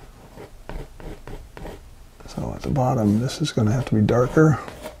 So at the bottom, this is going to have to be darker.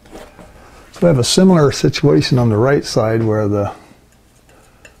 So I have a similar situation on the right side where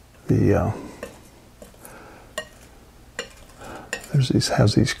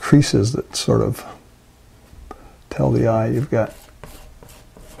has these creases that sort of tell the eye you've got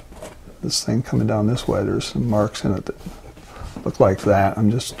this thing coming down this way. There's some marks in it that look like that. I'm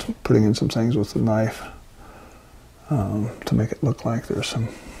just putting in some things with the knife to make it look like there's some.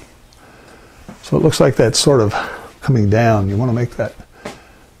 So it looks like that's sort of coming down. You want to make that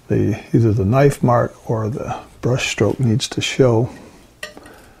either the knife mark or the brush stroke needs to show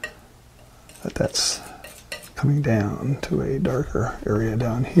that that's coming down to a darker area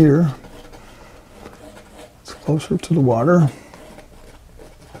down here. Closer to the water,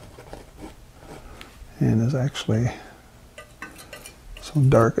 and is actually so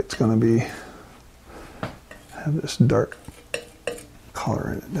dark it's going to be have this dark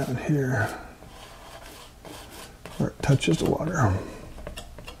color in it down here where it touches the water.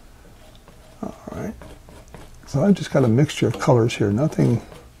 Alright, so I've just got a mixture of colors here, nothing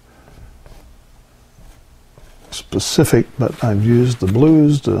specific, but I've used the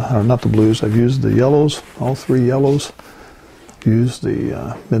blues, or not the blues, I've used the yellows, all three yellows. Used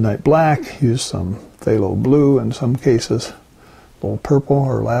the midnight black, used some phthalo blue in some cases, a little purple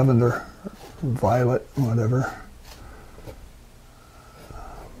or lavender, or violet, whatever.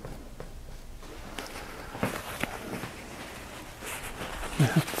 I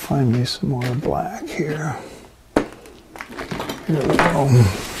have to find me some more black here. Here we go.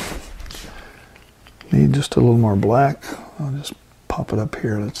 Need just a little more black. I'll just pop it up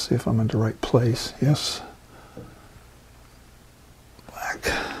here. Let's see if I'm in the right place. Yes.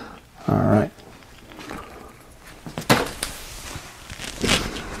 Black. All right.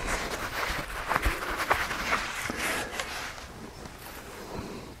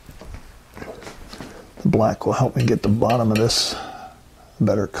 The black will help me get the bottom of this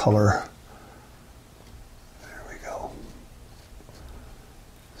better color. There we go.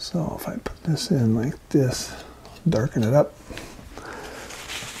 So if I put this in like this, darken it up,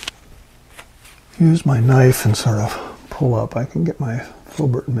 use my knife and sort of pull up. I can get my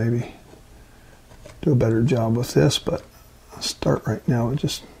filbert and maybe do a better job with this, but I'll start right now with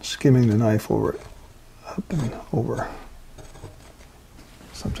just skimming the knife over it, up and over,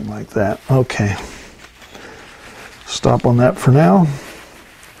 something like that. Okay, stop on that for now.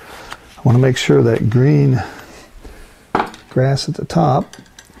 I want to make sure that green grass at the top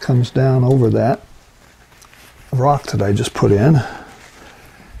comes down over that rock that I just put in.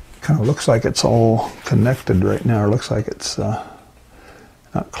 Kind of looks like it's all connected right now. It looks like it's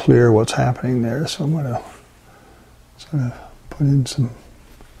not clear what's happening there, so I'm going to sort of put in some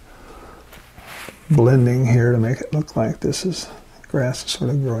blending here to make it look like this is grass is sort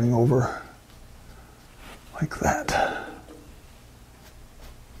of growing over like that.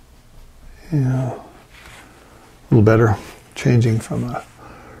 Yeah, a little better, changing from a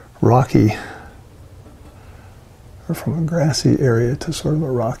rocky or from a grassy area to sort of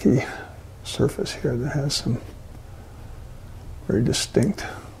a rocky surface here that has some very distinct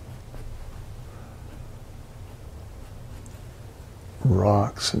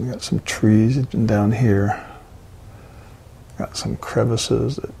rocks, and got some trees down here. Got some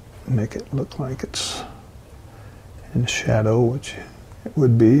crevices that make it look like it's in shadow, which it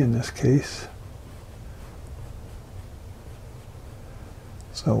would be in this case.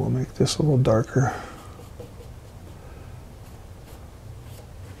 So we'll make this a little darker.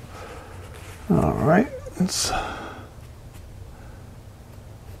 All right, let's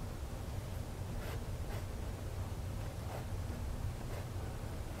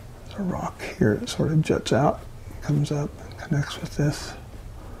there's a rock here that sort of juts out, comes up and connects with this.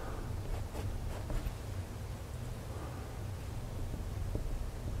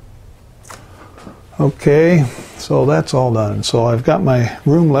 Okay, so that's all done. So I've got my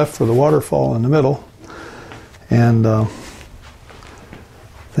room left for the waterfall in the middle, and I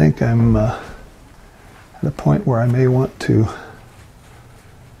think I'm at a point where I may want to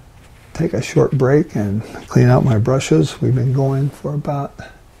take a short break and clean out my brushes. We've been going for about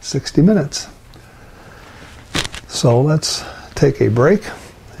 60 minutes. So let's take a break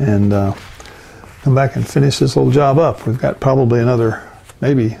and come back and finish this little job up. We've got probably another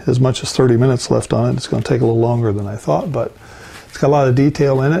maybe as much as 30 minutes left on it. It's going to take a little longer than I thought, but it's got a lot of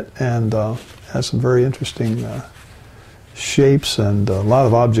detail in it, and has some very interesting shapes and a lot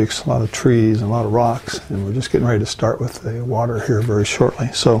of objects, a lot of trees and a lot of rocks, and we're just getting ready to start with the water here very shortly.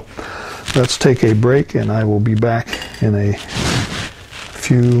 So let's take a break, and I will be back in a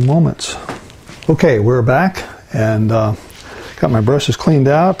few moments. Okay, we're back, and got my brushes cleaned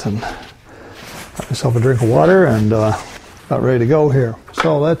out and got myself a drink of water, and about ready to go here.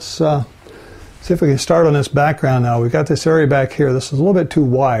 So let's see if we can start on this background now. We've got this area back here. This is a little bit too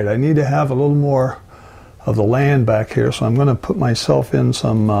wide. I need to have a little more of the land back here, so I'm going to put myself in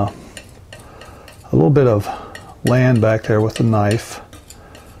some a little bit of land back there with the knife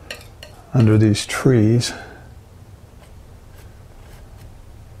under these trees.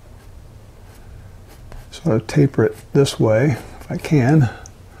 Sort of taper it this way if I can.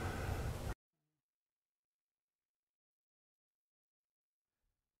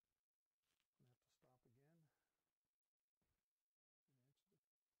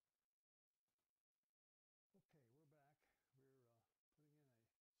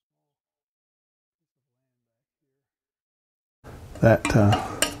 That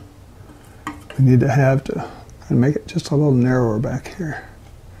I need to have to make it just a little narrower back here.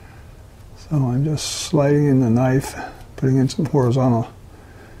 So I'm just sliding in the knife, putting in some horizontal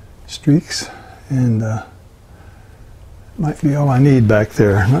streaks, and might be all I need back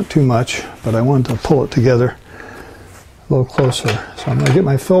there. Not too much, but I want to pull it together a little closer. So I'm going to get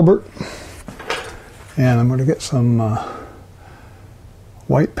my filbert, and I'm going to get some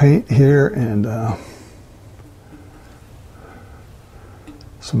white paint here and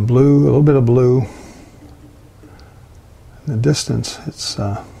some blue, a little bit of blue. In the distance, it's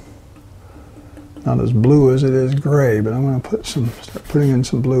not as blue as it is gray, but I'm going to start putting in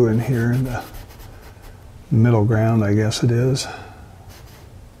some blue in here in the middle ground, I guess it is.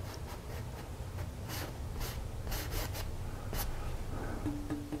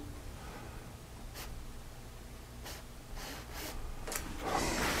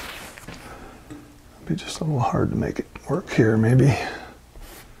 It'll be just a little hard to make it work here, maybe.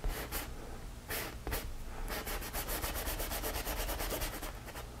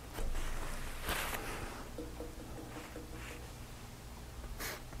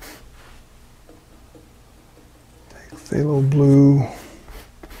 Phthalo blue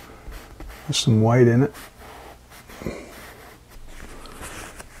with some white in it,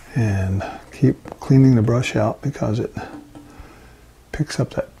 and keep cleaning the brush out because it picks up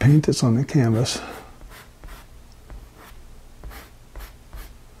that paint that's on the canvas.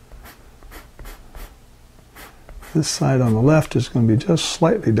 This side on the left is going to be just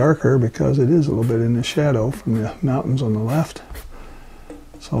slightly darker because it is a little bit in the shadow from the mountains on the left,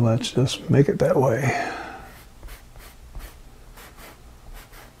 so let's just make it that way.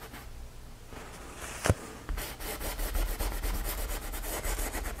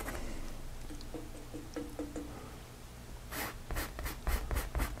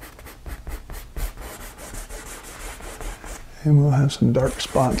 And we'll have some dark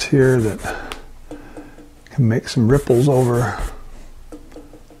spots here that can make some ripples over.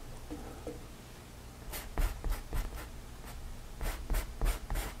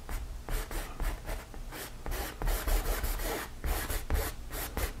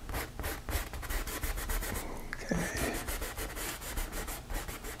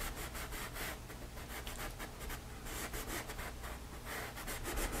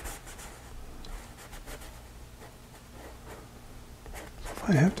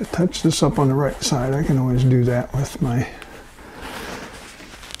 I have to touch this up on the right side. I can always do that with my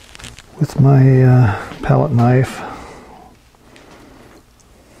palette knife.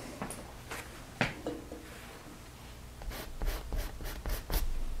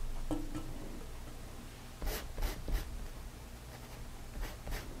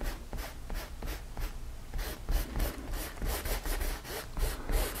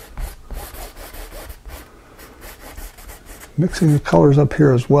 Mixing the colors up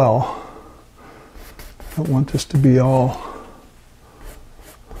here as well. I don't want this to be all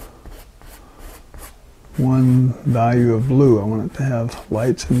one value of blue. I want it to have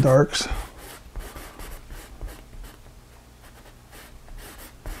lights and darks. A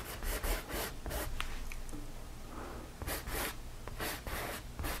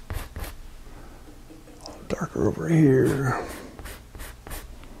little darker over here.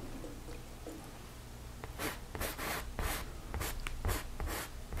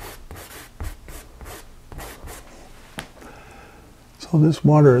 So this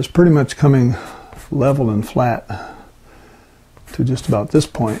water is pretty much coming level and flat to just about this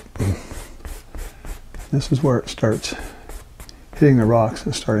point. This is where it starts hitting the rocks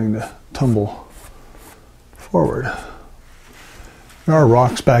and starting to tumble forward. There are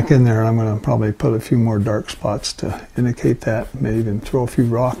rocks back in there, and I'm going to probably put a few more dark spots to indicate that. Maybe even throw a few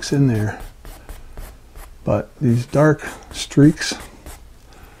rocks in there. But these dark streaks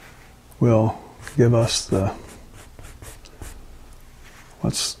will give us the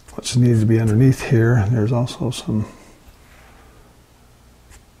what's needed to be underneath here. There's also some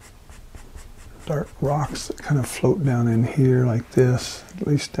dark rocks that kind of float down in here like this, at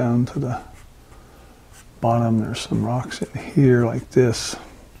least down to the bottom. There's some rocks in here like this.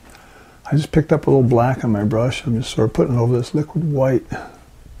 I just picked up a little black on my brush. I'm just sort of putting it over this liquid white.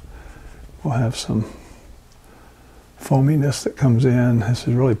 We'll have some foaminess that comes in. This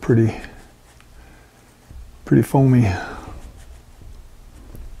is really pretty foamy.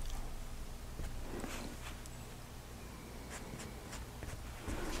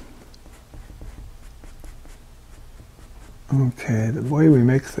 Okay, the way we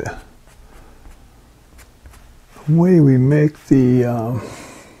make the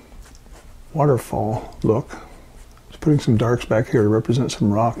waterfall look is putting some darks back here to represent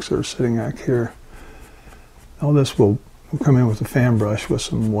some rocks that are sitting back here. All this will come in with a fan brush with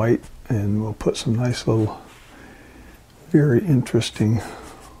some white and we'll put some nice little, very interesting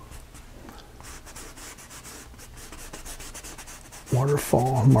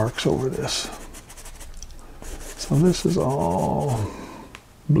waterfall marks over this. So this is all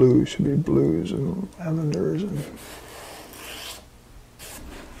blue, should be blues and lavenders, and a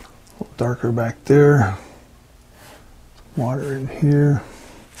little darker back there. Some water in here.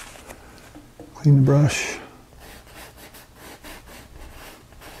 Clean the brush.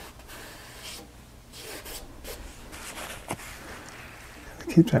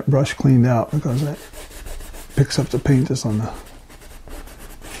 Keep that brush cleaned out because that picks up the paint that's on the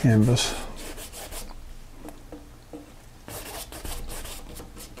canvas.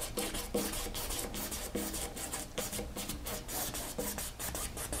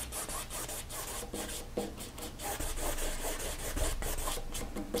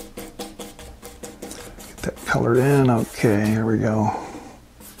 Get that colored in. Okay, here we go.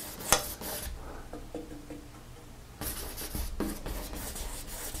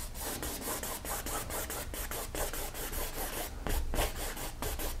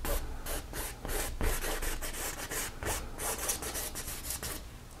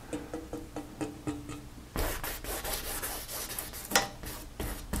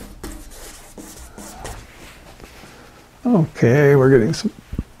 Okay, we're getting some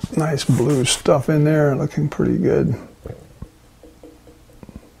nice blue stuff in there, looking pretty good.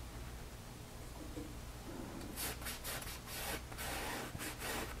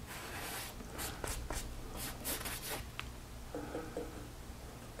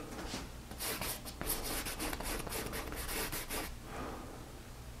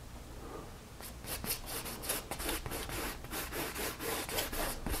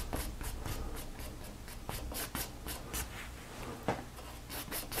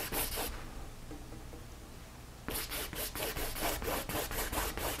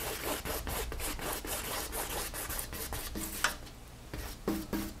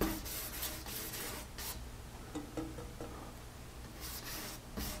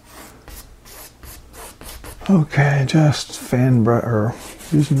 Okay, just fan brush, or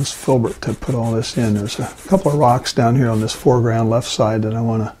using this filbert to put all this in. There's a couple of rocks down here on this foreground left side that I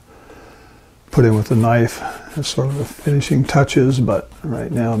want to put in with the knife as sort of the finishing touches, but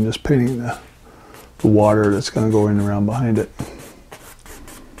right now I'm just painting the water that's going to go in around behind it.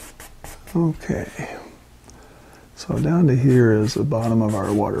 Okay, so down to here is the bottom of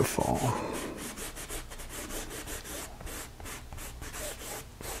our waterfall.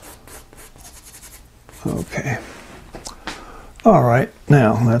 Okay. All right,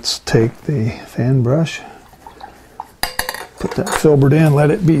 now let's take the fan brush, put that filbert in,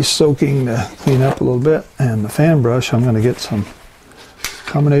 let it be soaking to clean up a little bit, and the fan brush, I'm going to get some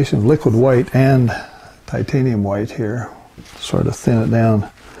combination of liquid white and titanium white here, sort of thin it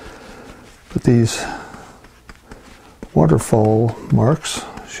down. But these waterfall marks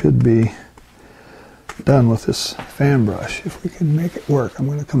should be done with this fan brush. If we can make it work, I'm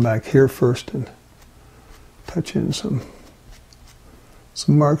going to come back here first and touch in some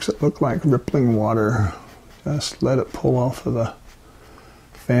marks that look like rippling water. Just let it pull off of the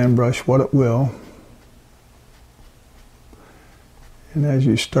fan brush what it will. And as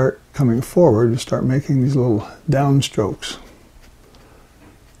you start coming forward, you start making these little downstrokes.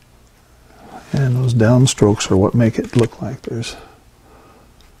 And those downstrokes are what make it look like there's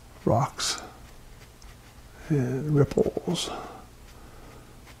rocks and ripples.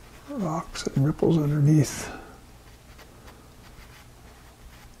 Rocks and ripples underneath.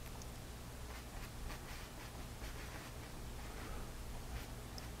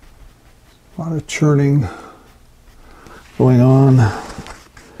 A lot of churning going on.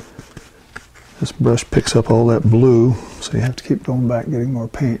 This brush picks up all that blue, so you have to keep going back getting more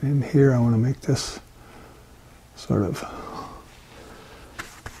paint. In here I want to make this sort of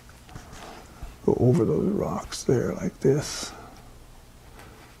go over those rocks there like this.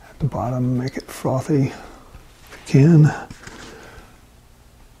 At the bottom, make it frothy if you can.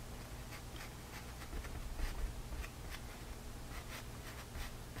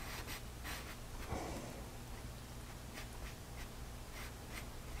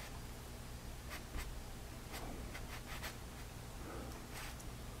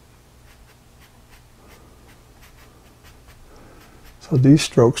 So these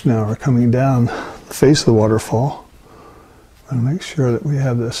strokes now are coming down the face of the waterfall. I'm going to make sure that we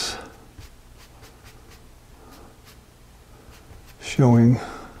have this showing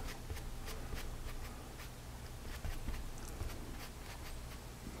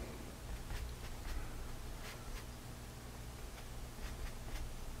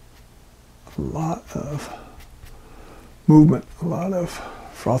a lot of movement, a lot of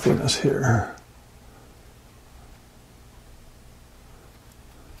frothiness here.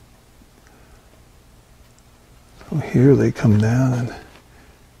 So here they come down and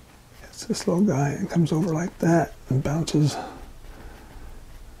it's this little guy and comes over like that and bounces,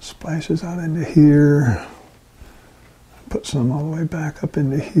 splashes out into here, puts them all the way back up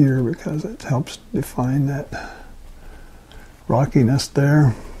into here because it helps define that rockiness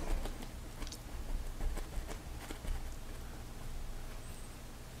there.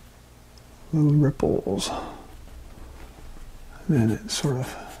 Little ripples, and then it sort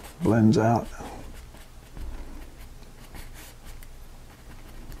of blends out.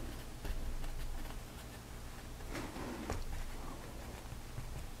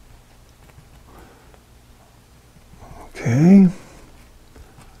 Okay,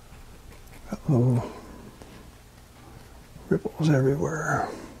 got little ripples everywhere.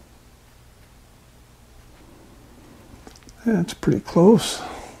 That's pretty close.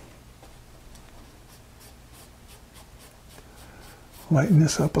 Lighten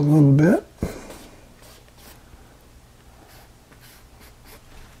this up a little bit.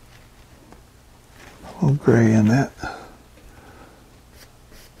 A little gray in that.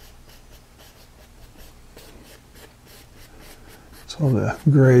 So the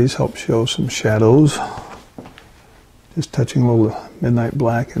grays help show some shadows. Just touching a little midnight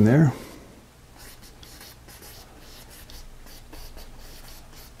black in there.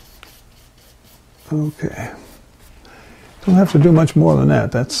 Okay. Don't have to do much more than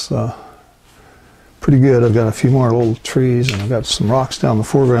that. That's pretty good. I've got a few more little trees and I've got some rocks down in the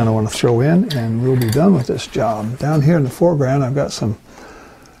foreground I want to throw in and we'll be done with this job. Down here in the foreground I've got some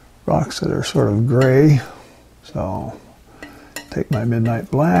rocks that are sort of gray. So take my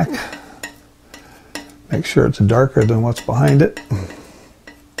midnight black, make sure it's darker than what's behind it.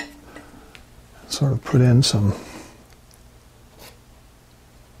 Sort of put in some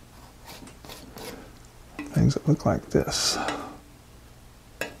things that look like this.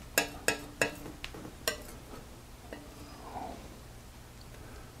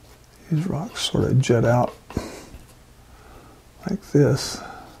 These rocks sort of jut out like this.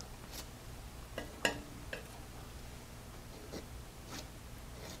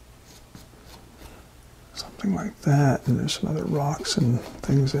 Something like that, and there's some other rocks and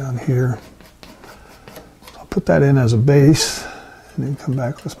things down here. So I'll put that in as a base and then come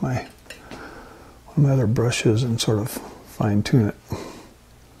back with my one of my other brushes and sort of fine tune it.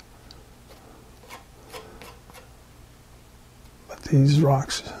 But these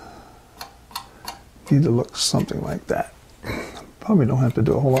rocks need to look something like that. Probably don't have to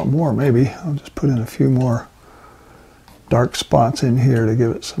do a whole lot more, maybe. I'll just put in a few more dark spots in here to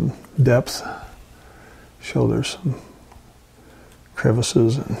give it some depth. Show there's some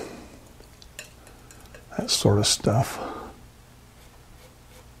crevices and that sort of stuff.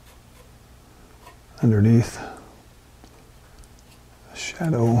 Underneath,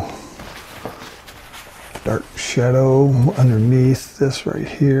 shadow, dark shadow underneath this right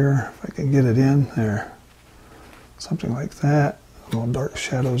here. If I can get it in there, something like that. Little dark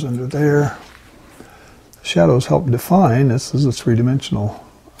shadows under there. The shadows help define. This is a three-dimensional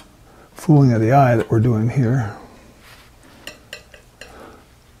fooling of the eye that we're doing here.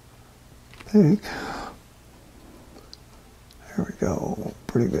 I think. There we go.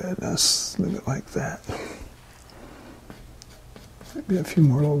 Pretty good. Let's leave it like that. Maybe a few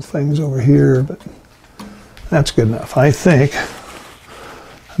more little things over here, but that's good enough. I think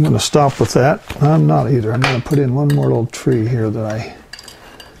I'm going to stop with that. I'm not either. I'm going to put in one more little tree here that I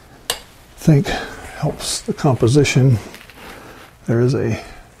think helps the composition. There is a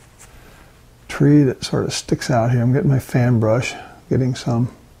tree that sort of sticks out here. I'm getting my fan brush, getting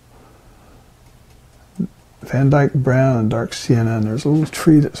some Van Dyke brown and dark sienna, and there's a little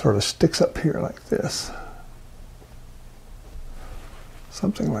tree that sort of sticks up here like this.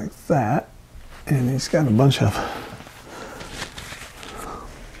 Something like that. And he's got a bunch of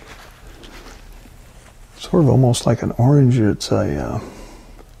sort of almost like an orange. It's a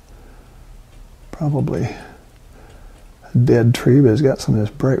probably a dead tree, but it's got some of this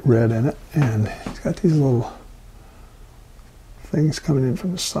bright red in it. And he's got these little things coming in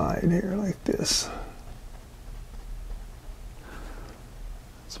from the side here like this.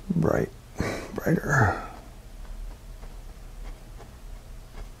 It's brighter.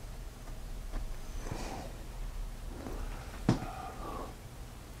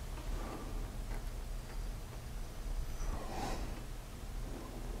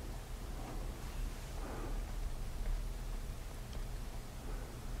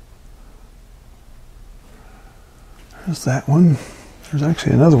 There's that one. There's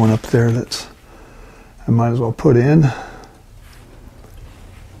actually another one up there that's I might as well put in.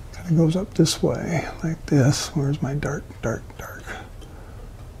 It goes up this way, like this. Where's my dark, dark, dark?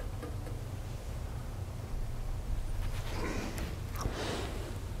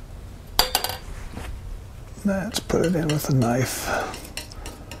 Let's put it in with a knife.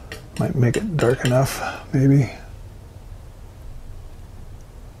 Might make it dark enough, maybe.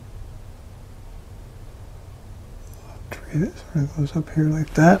 Treat it sort of goes up here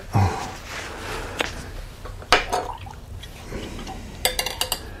like that.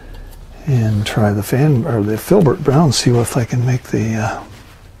 And try the fan or the filbert brown. See if I can make the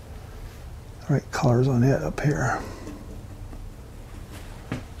right colors on it up here.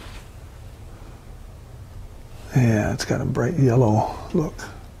 Yeah, it's got a bright yellow look.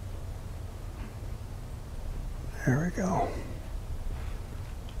 There we go.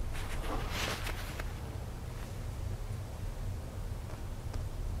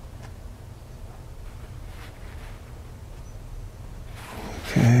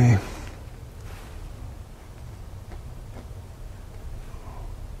 Okay.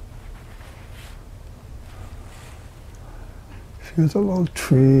 A few of the little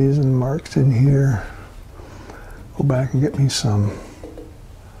trees and marks in here. Go back and get me some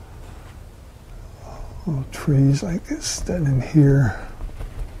little trees like this, that in here.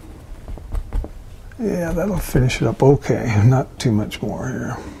 Yeah, that'll finish it up okay. Not too much more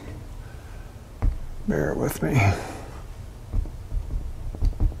here. Bear with me.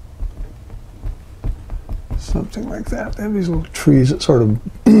 Something like that. They have these little trees that sort of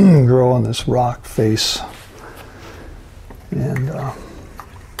grow on this rock face. And I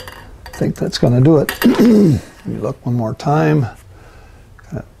think that's going to do it. Let me look one more time.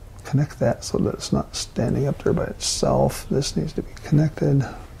 Kind of connect that so that it's not standing up there by itself. This needs to be connected.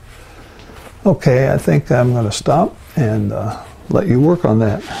 Okay, I think I'm going to stop and let you work on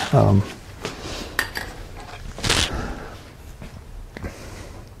that.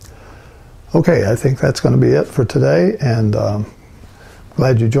 Okay, I think that's going to be it for today, and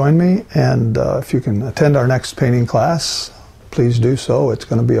glad you joined me. And if you can attend our next painting class, please do so. It's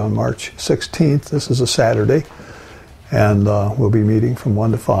going to be on March 16th. This is a Saturday, and we'll be meeting from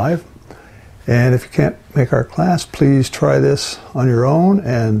 1 to 5. And if you can't make our class, please try this on your own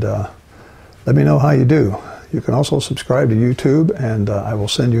and let me know how you do. You can also subscribe to YouTube, and I will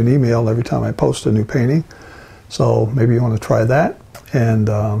send you an email every time I post a new painting. So maybe you want to try that. And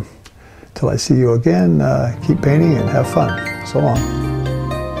till I see you again, keep painting and have fun. So long.